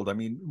modern world. I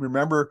mean,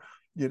 remember,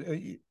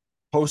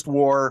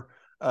 post-war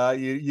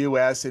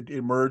U.S. it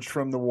emerged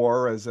from the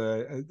war as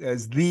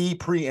the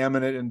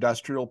preeminent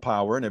industrial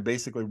power, and it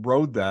basically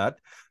rode that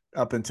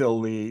up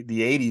until the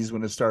 80s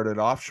when it started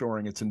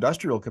offshoring its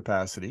industrial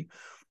capacity.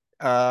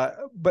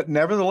 But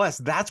nevertheless,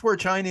 that's where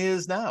China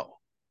is now.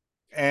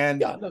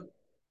 And yeah, look,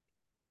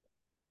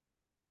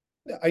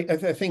 I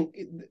think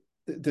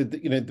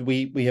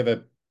we have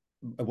a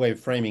way of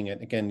framing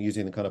it, again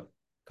using the kind of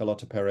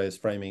Carlota Perez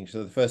framing.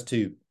 So the first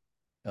two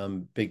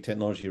big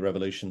technology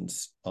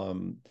revolutions,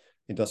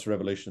 industrial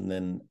revolution,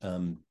 then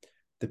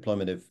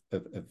deployment of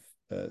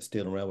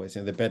steel and railways,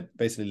 they're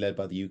basically led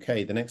by the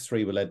UK. The next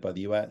three were led by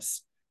the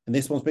US, and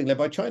this one's being led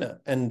by China.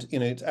 And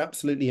it's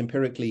absolutely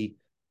empirically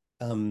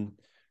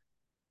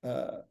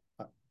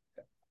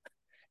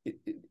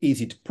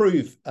easy to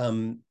prove.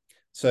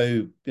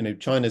 So,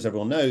 China, as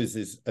everyone knows,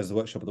 as the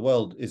workshop of the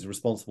world, is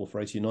responsible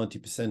for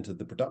 80-90% of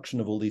the production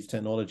of all these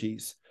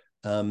technologies.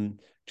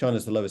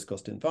 China's the lowest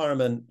cost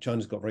environment.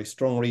 China's got very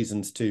strong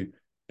reasons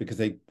because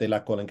they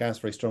lack oil and gas,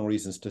 very strong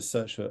reasons to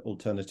search for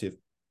alternative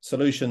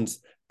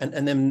solutions.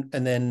 And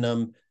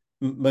then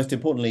most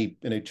importantly,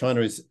 China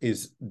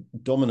is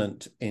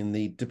dominant in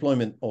the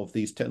deployment of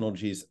these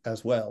technologies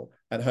as well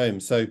at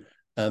home. So,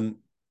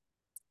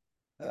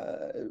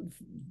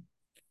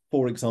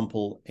 for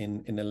example,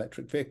 in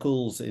electric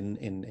vehicles,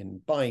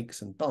 in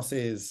bikes and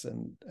buses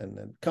and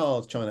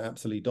cars, China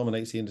absolutely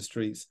dominates the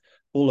industries,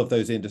 all of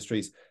those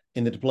industries.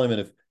 In the deployment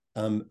of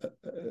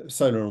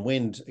solar and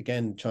wind,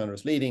 again, China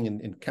is leading.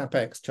 In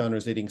CapEx, China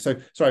is leading. So,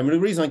 sorry, the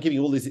reason I'm giving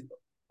you all these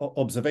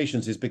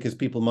observations is because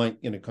people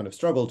might, kind of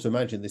struggle to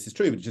imagine this is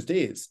true, but it just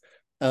is.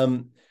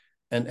 And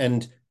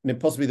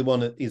possibly the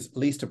one that is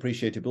least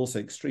appreciated, but also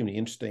extremely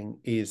interesting,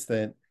 is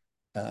that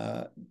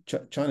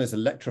China's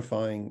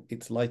electrifying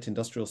its light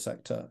industrial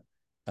sector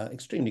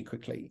extremely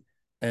quickly,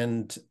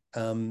 and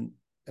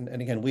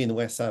again, we in the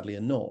West sadly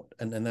are not,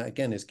 and that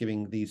again is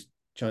giving these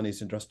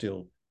Chinese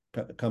industrial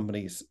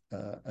companies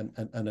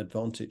an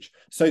advantage.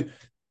 So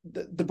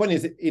the point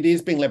is, it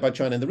is being led by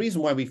China, and the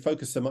reason why we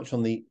focus so much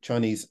on the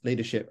Chinese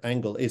leadership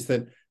angle is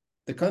that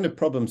the kind of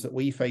problems that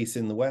we face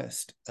in the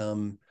West,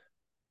 and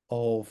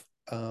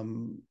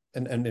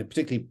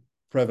particularly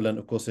prevalent,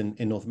 of course, in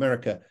North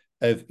America,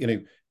 of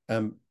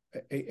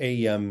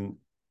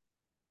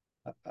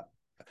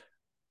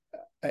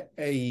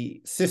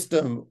a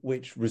system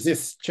which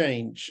resists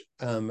change,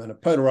 and a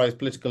polarized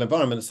political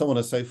environment, and so on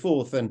and so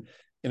forth, and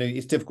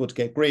it's difficult to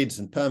get grids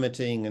and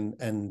permitting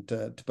and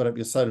to put up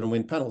your solar and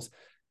wind panels.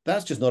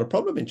 That's just not a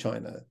problem in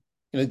China.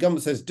 The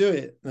government says do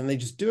it, and they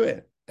just do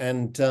it.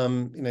 And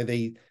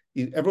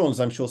everyone's,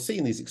 I'm sure,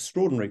 seen these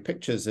extraordinary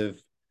pictures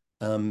of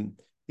the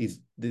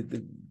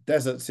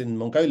deserts in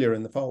Mongolia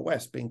in the far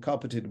west being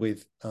carpeted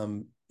with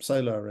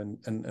solar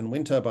and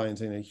wind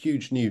turbines,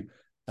 huge new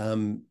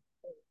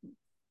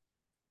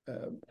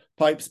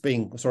pipes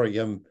being,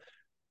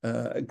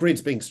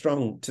 grids being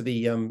strung to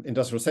the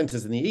industrial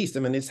centers in the east.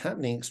 I mean, it's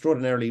happening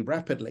extraordinarily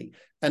rapidly.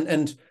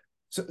 And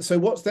so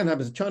what's then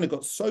happened is China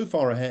got so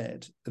far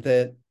ahead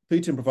that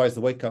Putin provides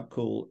the wake-up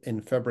call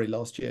in February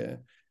last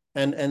year.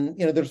 And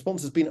the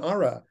response has been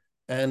ira,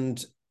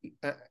 and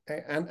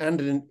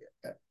in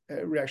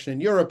reaction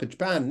in Europe and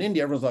Japan and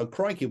India, everyone's like,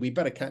 crikey, we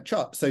better catch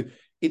up. So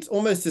it's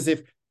almost as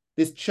if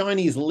this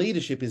Chinese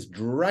leadership is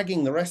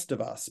dragging the rest of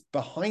us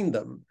behind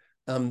them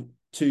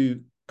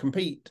to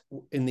compete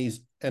in these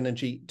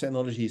energy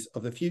technologies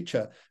of the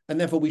future. And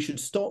therefore, we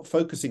should stop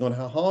focusing on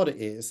how hard it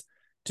is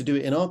to do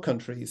it in our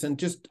countries and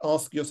just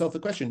ask yourself the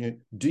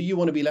question, do you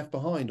want to be left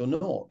behind or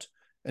not?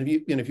 And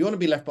if you want to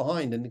be left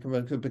behind and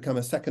become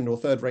a second or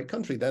third rate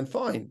country, then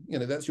fine,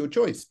 that's your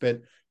choice.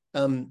 But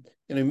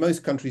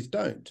most countries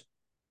don't.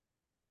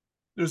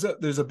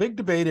 There's a big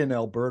debate in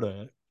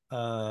Alberta,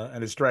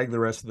 and it's dragged the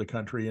rest of the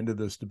country into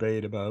this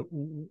debate about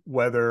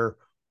whether,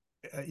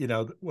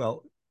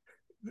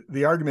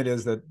 the argument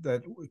is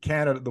that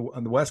Canada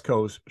on the West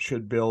Coast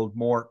should build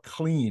more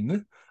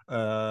clean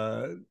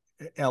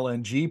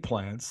LNG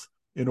plants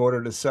in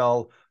order to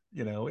sell,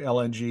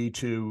 LNG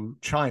to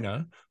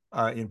China,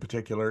 in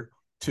particular,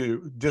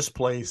 to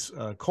displace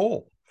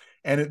coal.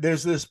 And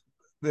there's this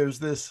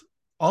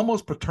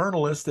almost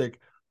paternalistic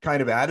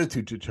kind of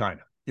attitude to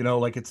China.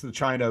 Like it's the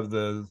China of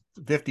the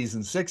 50s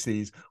and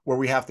 60s where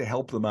we have to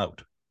help them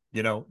out.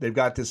 They've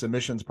got this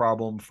emissions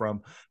problem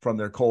from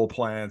their coal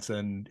plants,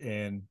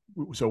 and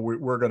so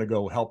we're going to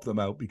go help them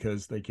out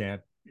because they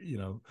can't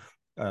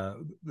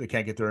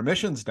get their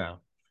emissions down.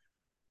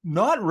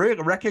 Not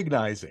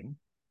recognizing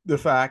the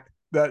fact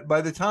that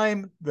by the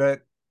time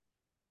that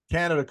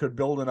Canada could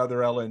build another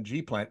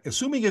LNG plant,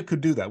 assuming it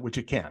could do that, which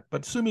it can't,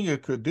 but assuming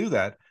it could do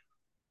that,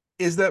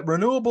 is that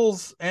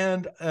renewables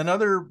and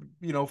other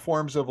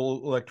forms of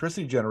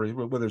electricity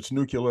generation, whether it's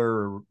nuclear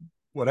or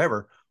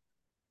whatever,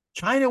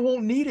 China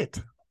won't need it.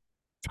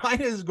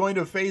 China is going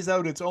to phase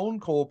out its own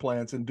coal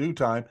plants in due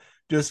time,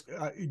 just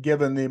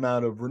given the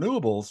amount of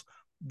renewables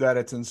that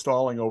it's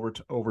installing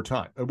over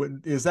time.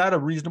 Is that a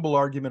reasonable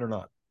argument or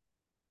not?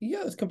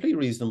 Yeah, it's completely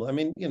reasonable. I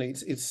mean,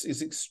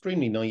 it's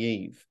extremely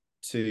naive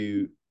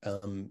to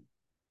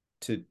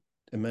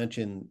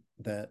imagine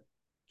that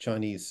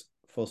Chinese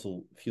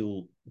fossil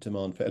fuel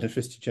demand for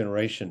electricity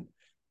generation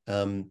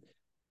um,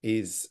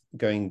 is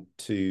going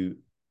to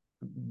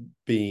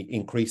be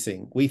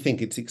increasing. We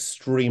think it's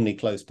extremely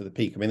close to the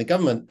peak. I mean, the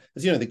government,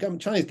 as you know,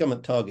 Chinese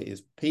government target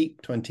is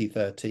peak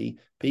 2030,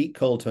 peak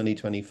coal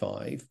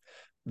 2025.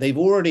 They've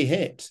already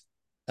hit,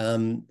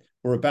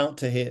 we're about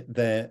to hit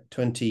their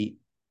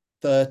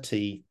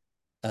 2030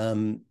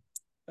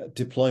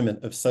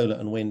 deployment of solar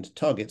and wind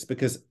targets,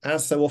 because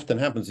as so often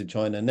happens in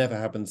China, never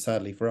happens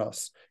sadly for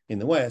us in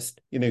the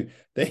West, they're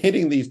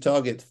hitting these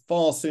targets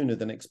far sooner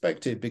than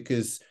expected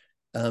because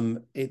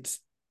it's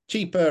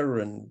cheaper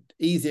and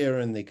easier,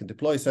 and they can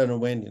deploy solar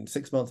and wind in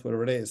 6 months,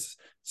 whatever it is.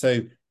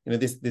 So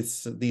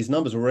these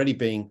numbers are already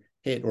being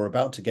hit or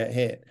about to get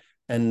hit,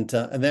 and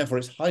therefore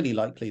it's highly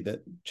likely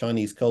that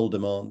Chinese coal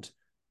demand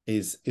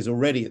is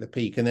already at the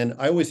peak. And then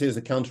I always hear as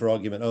a counter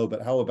argument, oh,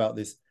 but how about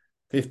this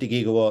 50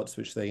 gigawatts,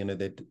 which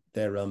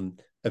they're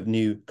of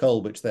new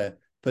coal, which they're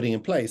putting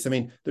in place? I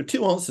mean, there are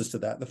two answers to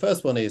that. The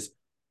first one is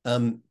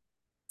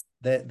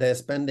they're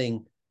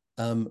spending,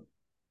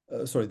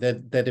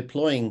 they're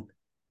deploying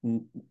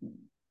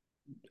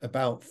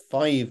about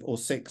 5 or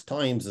 6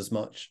 times as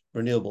much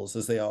renewables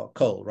as they are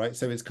coal, right?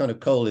 So it's kind of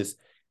coal is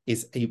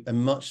a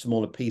much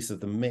smaller piece of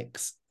the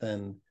mix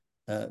than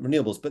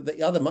renewables. But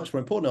the other much more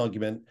important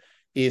argument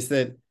is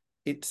that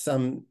it's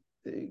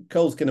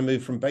coal's going to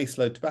move from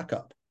baseload to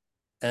backup.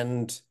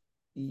 And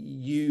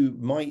you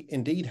might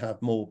indeed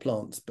have more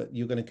plants, but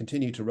you're going to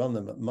continue to run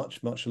them at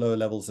much, much lower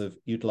levels of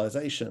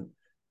utilization.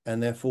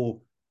 And therefore,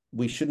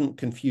 we shouldn't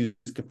confuse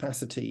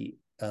capacity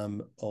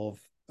of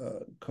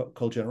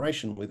coal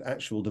generation with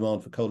actual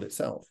demand for coal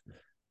itself.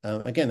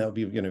 Again, that would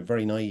be a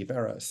very naive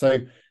error. So,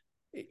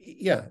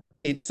 yeah,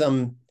 it's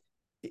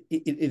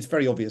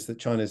very obvious that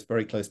China is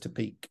very close to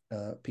peak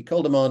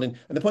coal demand. And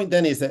the point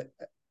then is that,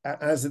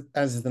 as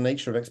is the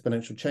nature of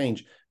exponential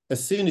change,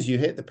 as soon as you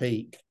hit the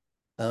peak,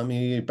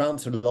 you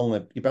bounce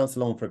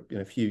along for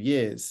a few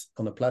years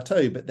on a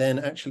plateau, but then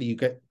actually you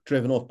get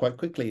driven off quite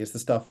quickly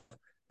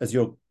as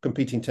your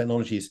competing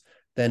technologies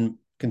then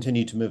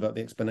continue to move up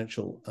the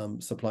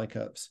exponential supply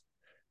curves.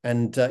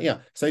 And so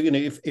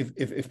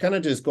if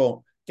Canada's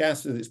got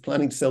gas that it's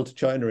planning to sell to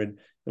China in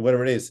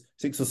whatever it is,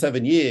 6 or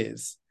 7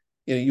 years,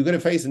 you're going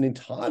to face an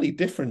entirely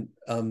different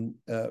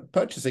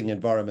purchasing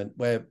environment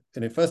where,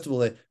 first of all,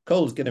 the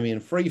coal is going to be in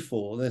free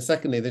fall, and then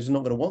secondly, they're just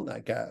not going to want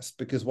that gas,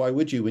 because why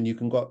would you when you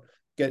can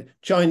get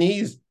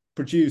Chinese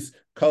produce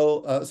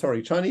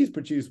Chinese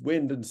produce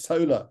wind and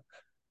solar?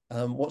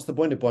 What's the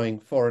point of buying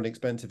foreign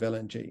expensive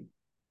LNG?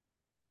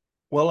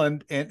 Well,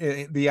 and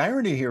the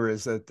irony here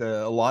is that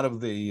a lot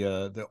of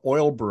the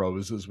oil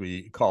bros, as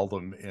we call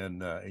them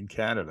in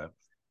Canada,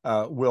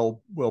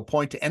 will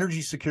point to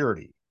energy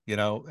security,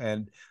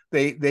 and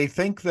they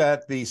think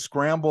that the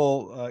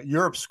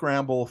Europe's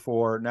scramble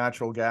for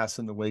natural gas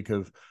in the wake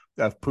of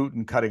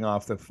Putin cutting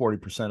off the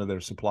 40% of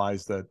their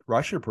supplies that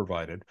Russia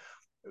provided,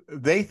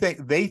 they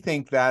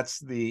think that's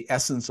the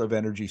essence of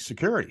energy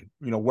security.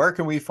 Where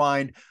can we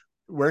find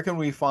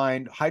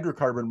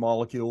hydrocarbon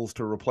molecules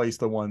to replace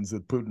the ones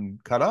that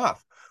Putin cut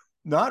off?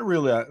 Not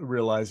really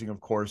realizing,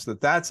 of course,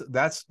 that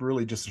that's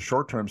really just a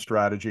short-term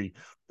strategy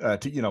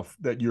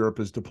that Europe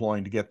is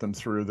deploying to get them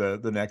through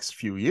the next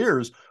few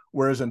years.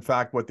 Whereas, in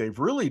fact, what they've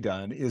really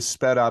done is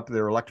sped up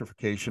their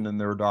electrification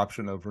and their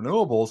adoption of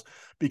renewables,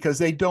 because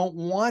they don't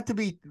want to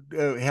be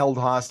held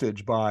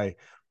hostage by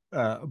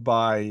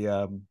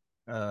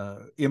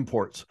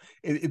imports.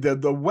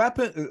 The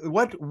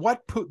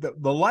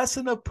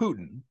lesson of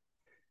Putin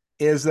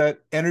is that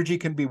energy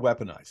can be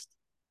weaponized.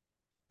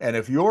 And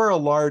if you're a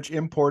large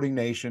importing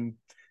nation,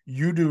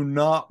 you do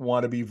not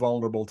want to be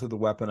vulnerable to the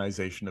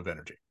weaponization of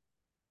energy.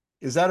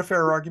 Is that a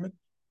fair argument?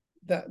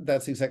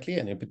 That's exactly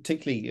it. And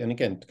particularly, and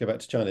again, to go back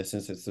to China,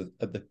 since it's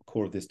at the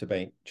core of this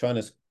debate,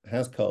 China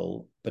has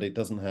coal, but it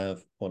doesn't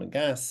have oil and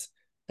gas,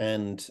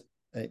 and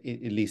at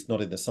least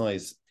not in the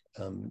size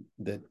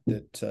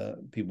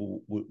that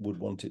people would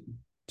want it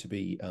to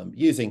be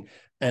using.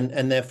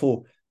 And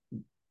therefore,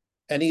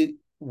 any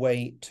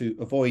way to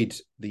avoid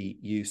the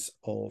use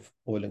of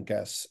oil and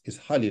gas is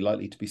highly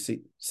likely to be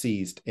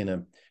seized in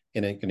an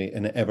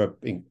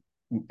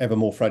ever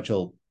more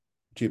fragile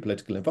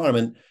geopolitical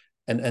environment,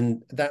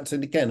 and that's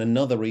again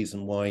another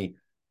reason why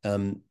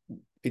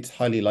it's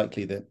highly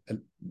likely that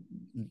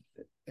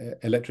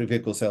electric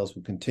vehicle sales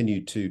will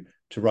continue to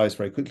rise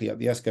very quickly up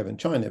the S-curve in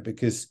China,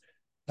 because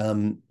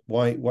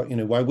why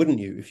wouldn't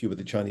you if you were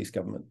the Chinese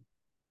government?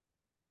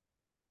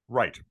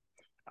 Right.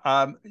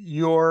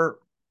 Your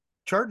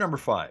chart number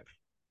 5.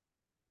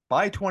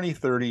 By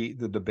 2030,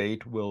 the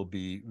debate will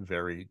be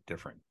very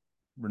different.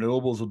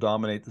 Renewables will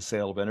dominate the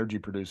sale of energy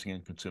producing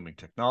and consuming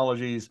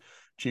technologies.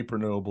 Cheap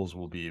renewables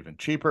will be even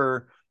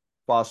cheaper.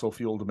 fossil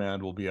fuel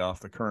demand will be off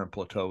the current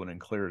plateau and in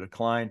clear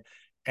decline.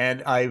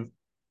 And I've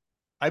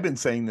been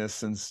saying this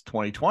since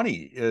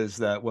 2020, is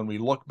that when we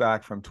look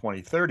back from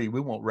 2030,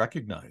 we won't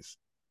recognize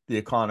the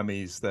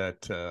economies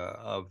that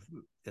of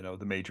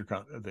the major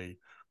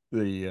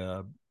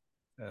the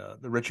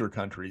richer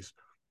countries,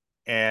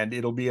 and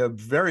it'll be a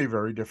very,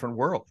 very different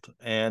world.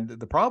 And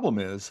the problem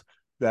is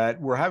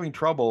that we're having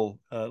trouble,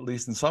 at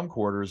least in some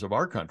quarters of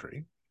our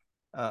country,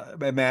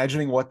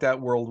 imagining what that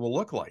world will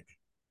look like.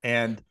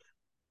 And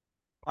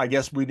I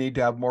guess we need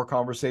to have more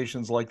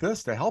conversations like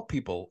this to help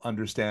people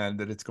understand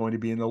that it's going to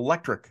be an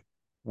electric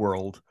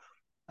world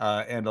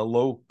and a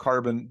low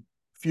carbon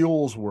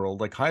fuels world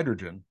like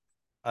hydrogen,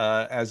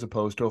 as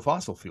opposed to a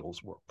fossil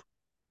fuels world.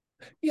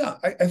 Yeah,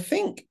 I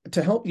think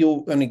to help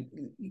you, I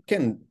mean,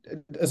 again,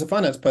 as a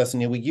finance person,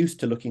 we're used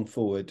to looking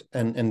forward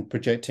and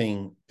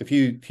projecting a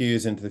few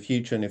years into the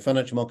future. And if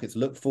financial markets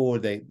look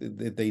forward,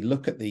 they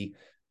look at the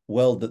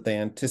world that they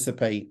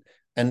anticipate,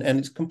 and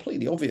it's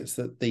completely obvious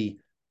that the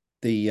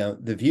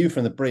view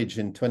from the bridge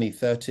in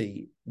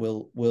 2030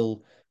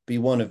 will be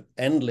one of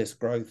endless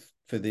growth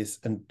for this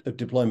and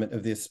deployment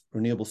of this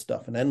renewable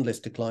stuff, and endless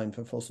decline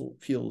for fossil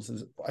fuels.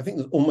 I think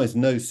there's almost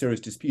no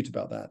serious dispute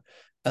about that.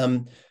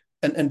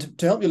 And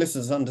to help your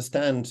listeners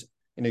understand,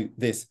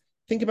 this,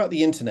 think about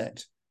the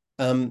internet.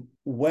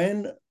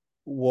 When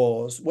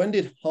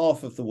did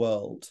half of the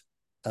world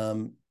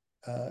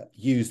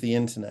use the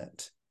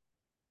internet?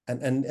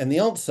 And the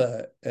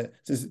answer,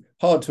 it's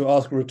hard to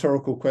ask a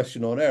rhetorical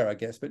question on air, I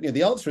guess, but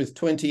the answer is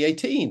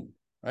 2018,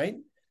 right?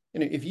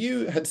 If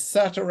you had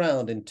sat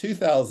around in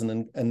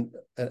 2000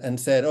 and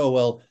said, oh,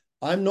 well,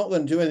 I'm not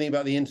going to do anything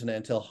about the internet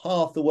until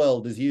half the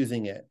world is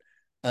using it,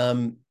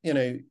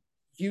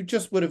 you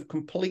just would have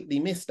completely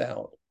missed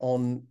out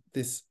on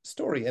this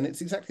story. And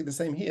it's exactly the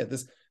same here.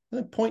 There's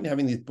no point in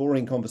having these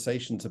boring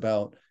conversations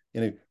about,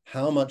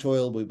 how much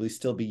oil will we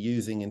still be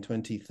using in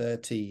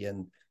 2030?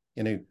 And,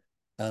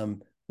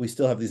 we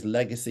still have these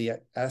legacy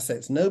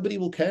assets. Nobody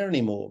will care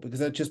anymore because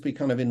they'll just be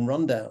kind of in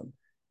rundown.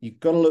 You've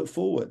got to look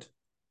forward.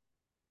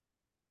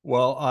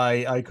 Well,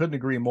 I couldn't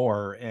agree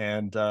more.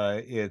 And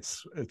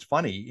it's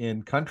funny,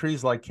 in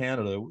countries like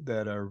Canada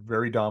that are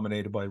very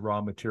dominated by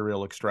raw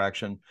material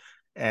extraction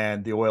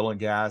and the oil and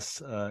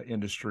gas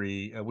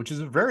industry, which is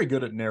very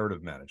good at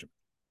narrative management.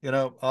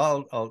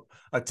 I'll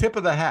a tip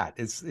of the hat.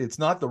 It's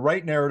not the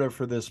right narrative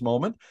for this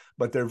moment,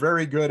 but they're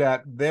very good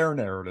at their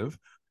narrative.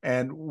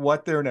 And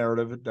what their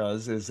narrative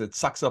does is it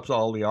sucks up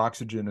all the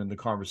oxygen in the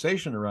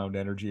conversation around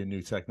energy and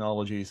new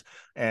technologies,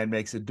 and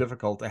makes it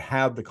difficult to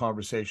have the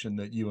conversation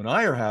that you and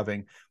I are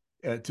having,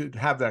 to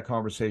have that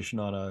conversation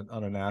on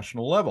a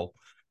national level.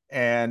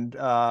 And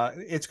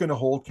it's going to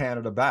hold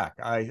Canada back.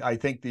 I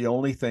think the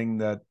only thing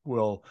that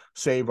will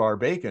save our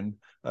bacon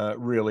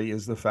really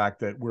is the fact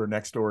that we're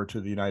next door to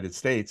the United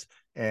States,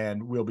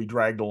 and we'll be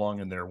dragged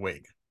along in their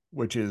wake,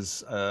 which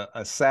is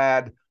a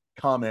sad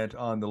comment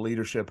on the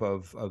leadership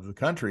of the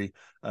country.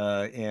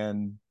 But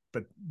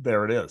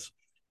there it is.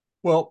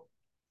 Well,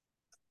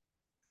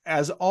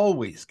 as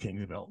always,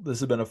 Kingsmill,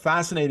 this has been a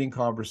fascinating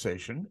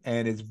conversation,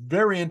 and it's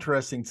very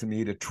interesting to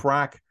me to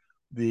track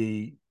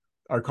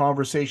our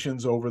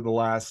conversations over the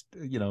last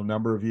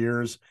number of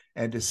years,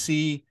 and to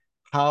see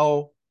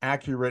how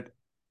accurate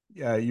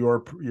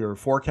your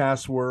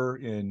forecasts were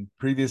in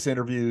previous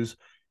interviews.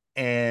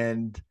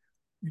 And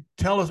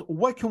tell us,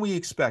 what can we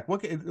expect?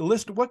 What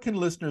can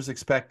listeners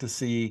expect to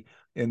see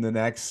in the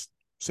next,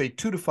 say,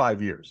 2 to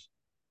 5 years?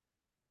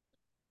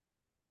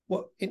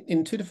 Well,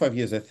 in 2 to 5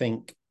 years, I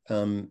think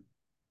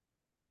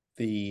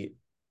the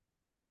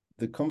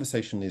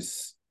conversation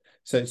is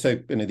so.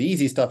 The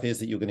easy stuff is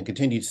that you're going to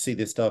continue to see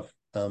this stuff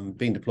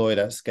being deployed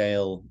at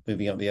scale,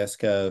 moving up the S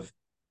curve,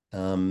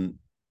 and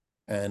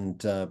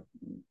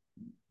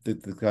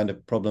the kind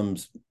of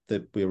problems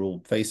that we're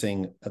all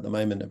facing at the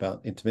moment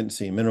about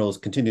intermittency in minerals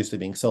continuously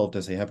being solved,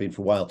 as they have been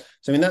for a while.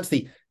 So, that's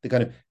the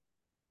kind of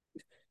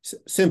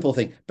simple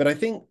thing. But I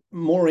think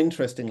more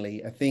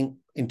interestingly, I think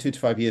in 2 to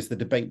 5 years, the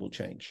debate will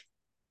change.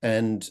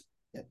 And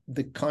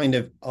the kind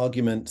of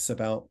arguments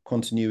about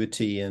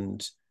continuity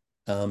and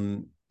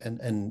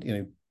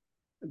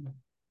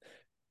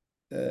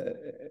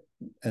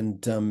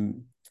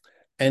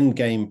end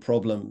game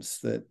problems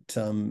that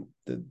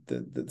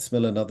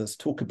Smil and others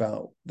talk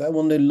about, that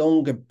will no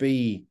longer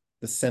be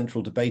the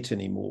central debate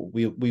anymore.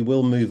 We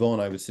will move on,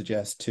 I would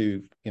suggest,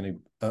 to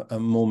a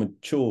more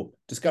mature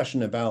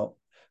discussion about,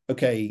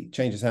 okay,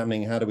 change is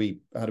happening. How do we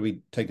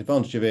take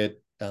advantage of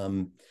it?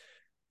 And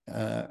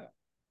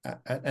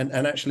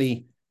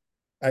actually,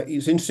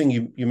 it's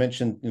interesting you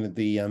mentioned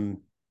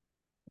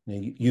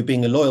you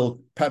being a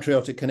loyal,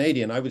 patriotic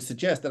Canadian. I would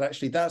suggest that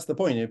actually that's the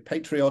point.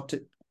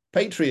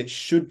 Patriots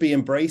should be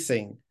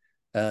embracing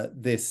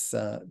this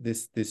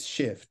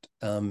shift.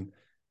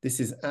 This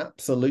is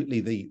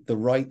absolutely the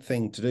right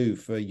thing to do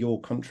for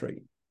your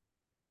country.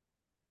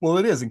 Well,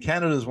 it is, and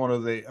Canada is one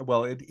of the.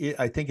 Well,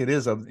 I think it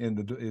is in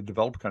the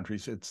developed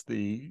countries. It's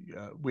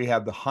we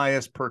have the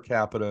highest per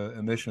capita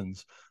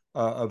emissions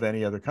of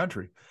any other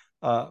country,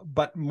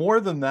 But more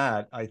than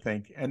that, I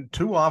think, and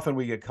too often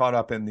we get caught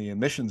up in the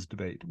emissions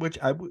debate, which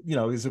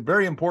is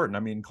very important. I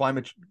mean,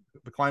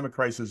 the climate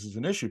crisis is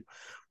an issue,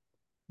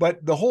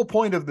 but the whole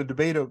point of the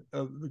debate of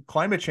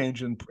climate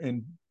change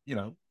in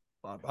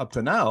up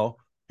to now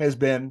has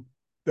been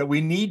that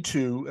we need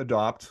to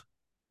adopt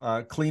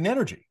clean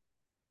energy.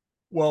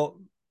 Well,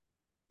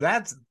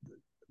 that's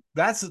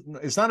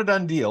it's not a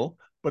done deal,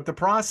 but the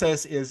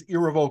process is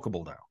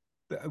irrevocable now.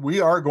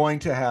 We're going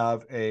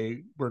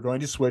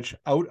to switch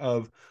out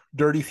of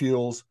dirty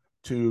fuels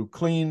to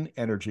clean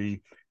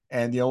energy,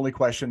 and the only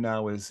question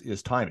now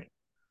is timing.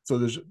 So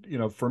there's,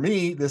 for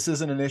me, this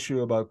isn't an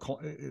issue about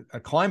a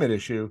climate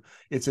issue.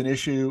 It's an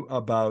issue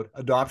about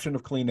adoption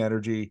of clean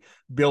energy,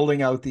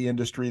 building out the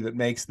industry that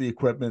makes the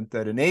equipment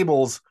that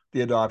enables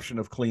the adoption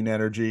of clean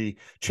energy,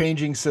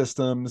 changing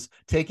systems,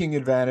 taking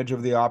advantage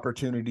of the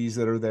opportunities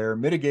that are there,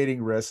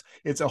 mitigating risks.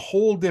 It's a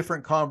whole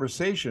different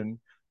conversation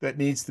that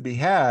needs to be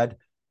had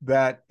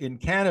that in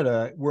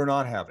Canada we're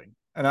not having.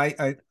 And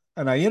I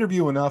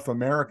interview enough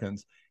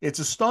Americans. It's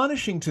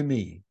astonishing to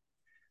me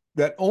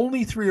that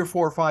only 3 or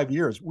 4 or 5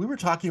 years we were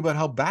talking about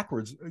how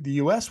backwards the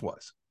U.S.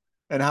 was,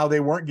 and how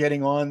they weren't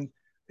getting on.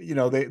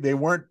 They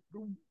weren't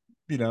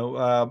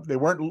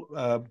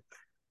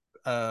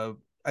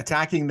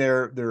attacking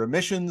their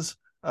emissions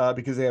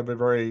because they have a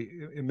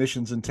very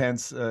emissions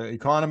intense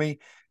economy,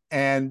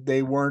 and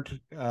they weren't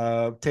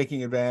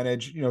taking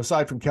advantage.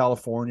 Aside from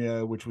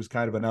California, which was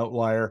kind of an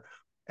outlier,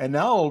 and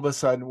now all of a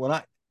sudden,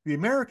 the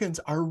Americans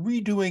are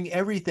redoing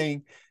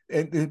everything,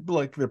 and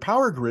like their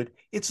power grid,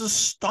 it's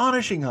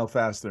astonishing how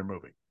fast they're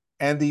moving.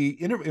 And the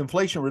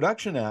Inflation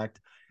Reduction Act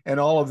and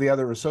all of the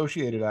other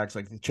associated acts,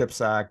 like the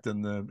CHIPS Act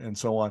and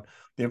so on,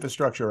 the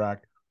Infrastructure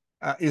Act,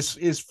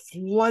 is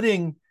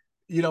flooding.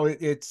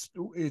 It's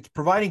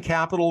providing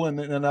capital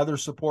and other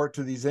support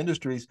to these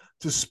industries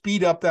to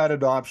speed up that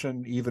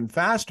adoption even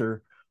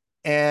faster.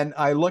 And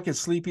I look at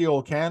sleepy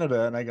old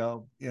Canada and I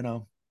go,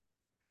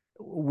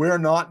 we're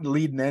not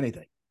leading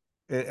anything.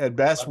 At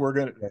best, we're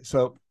going to.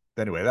 So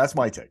anyway, that's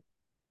my take.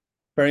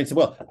 Very interesting.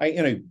 Well,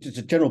 just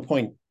a general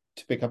point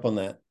to pick up on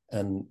that,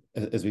 and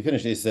as we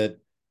finish, is that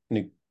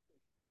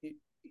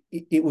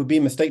it would be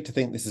a mistake to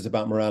think this is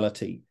about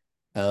morality,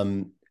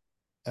 and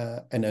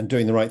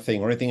doing the right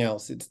thing or anything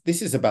else.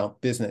 This is about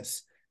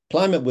business.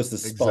 Climate was the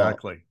spark,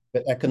 exactly,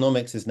 but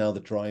economics is now the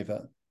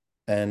driver.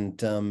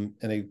 And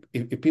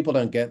if people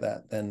don't get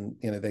that, then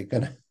they're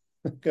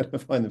gonna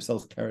find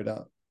themselves carried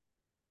out.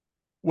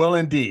 Well,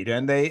 indeed,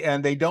 and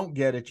they don't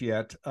get it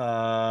yet,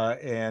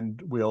 and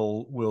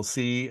we'll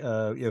see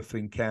if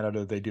in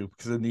Canada they do,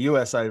 because in the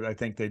U.S. I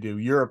think they do.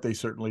 Europe they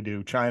certainly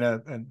do. China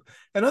and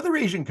other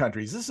Asian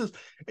countries. This is,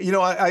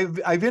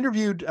 I've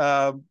interviewed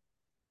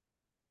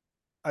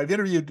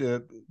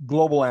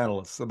global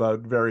analysts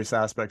about various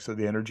aspects of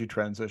the energy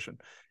transition,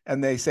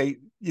 and they say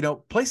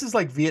places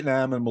like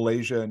Vietnam and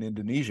Malaysia and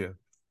Indonesia,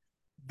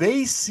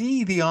 they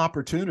see the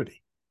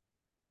opportunity.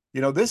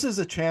 This is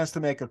a chance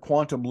to make a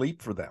quantum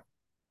leap for them.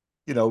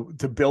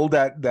 To build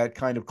that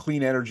kind of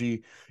clean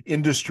energy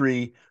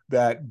industry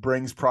that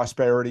brings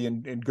prosperity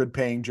and good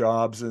paying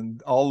jobs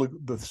and all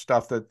the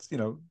stuff that,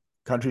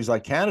 countries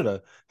like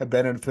Canada have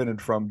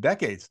benefited from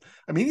decades.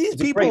 I mean, these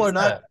people are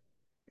not.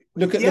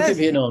 Look at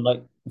Vietnam.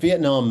 Like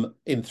Vietnam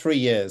in 3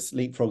 years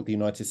leapfrogged the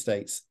United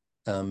States.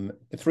 3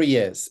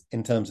 years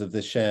in terms of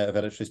the share of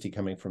electricity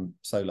coming from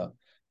solar.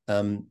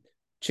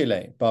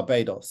 Chile,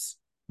 Barbados,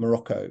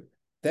 Morocco.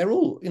 They're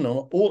all,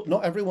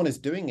 not everyone is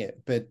doing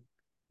it, but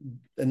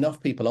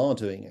enough people are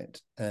doing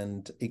it,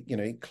 and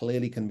it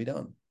clearly can be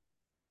done.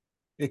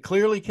 It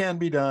clearly can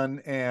be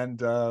done, and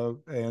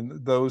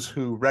those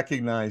who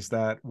recognize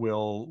that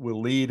will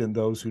lead, and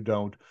those who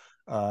don't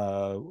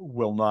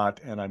will not.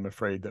 And I'm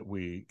afraid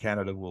that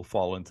Canada will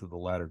fall into the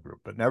latter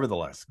group. But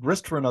nevertheless,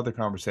 grist for another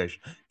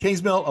conversation.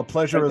 Kingsmill, a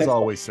pleasure as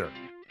always, sir.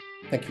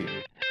 Thank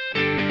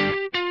you.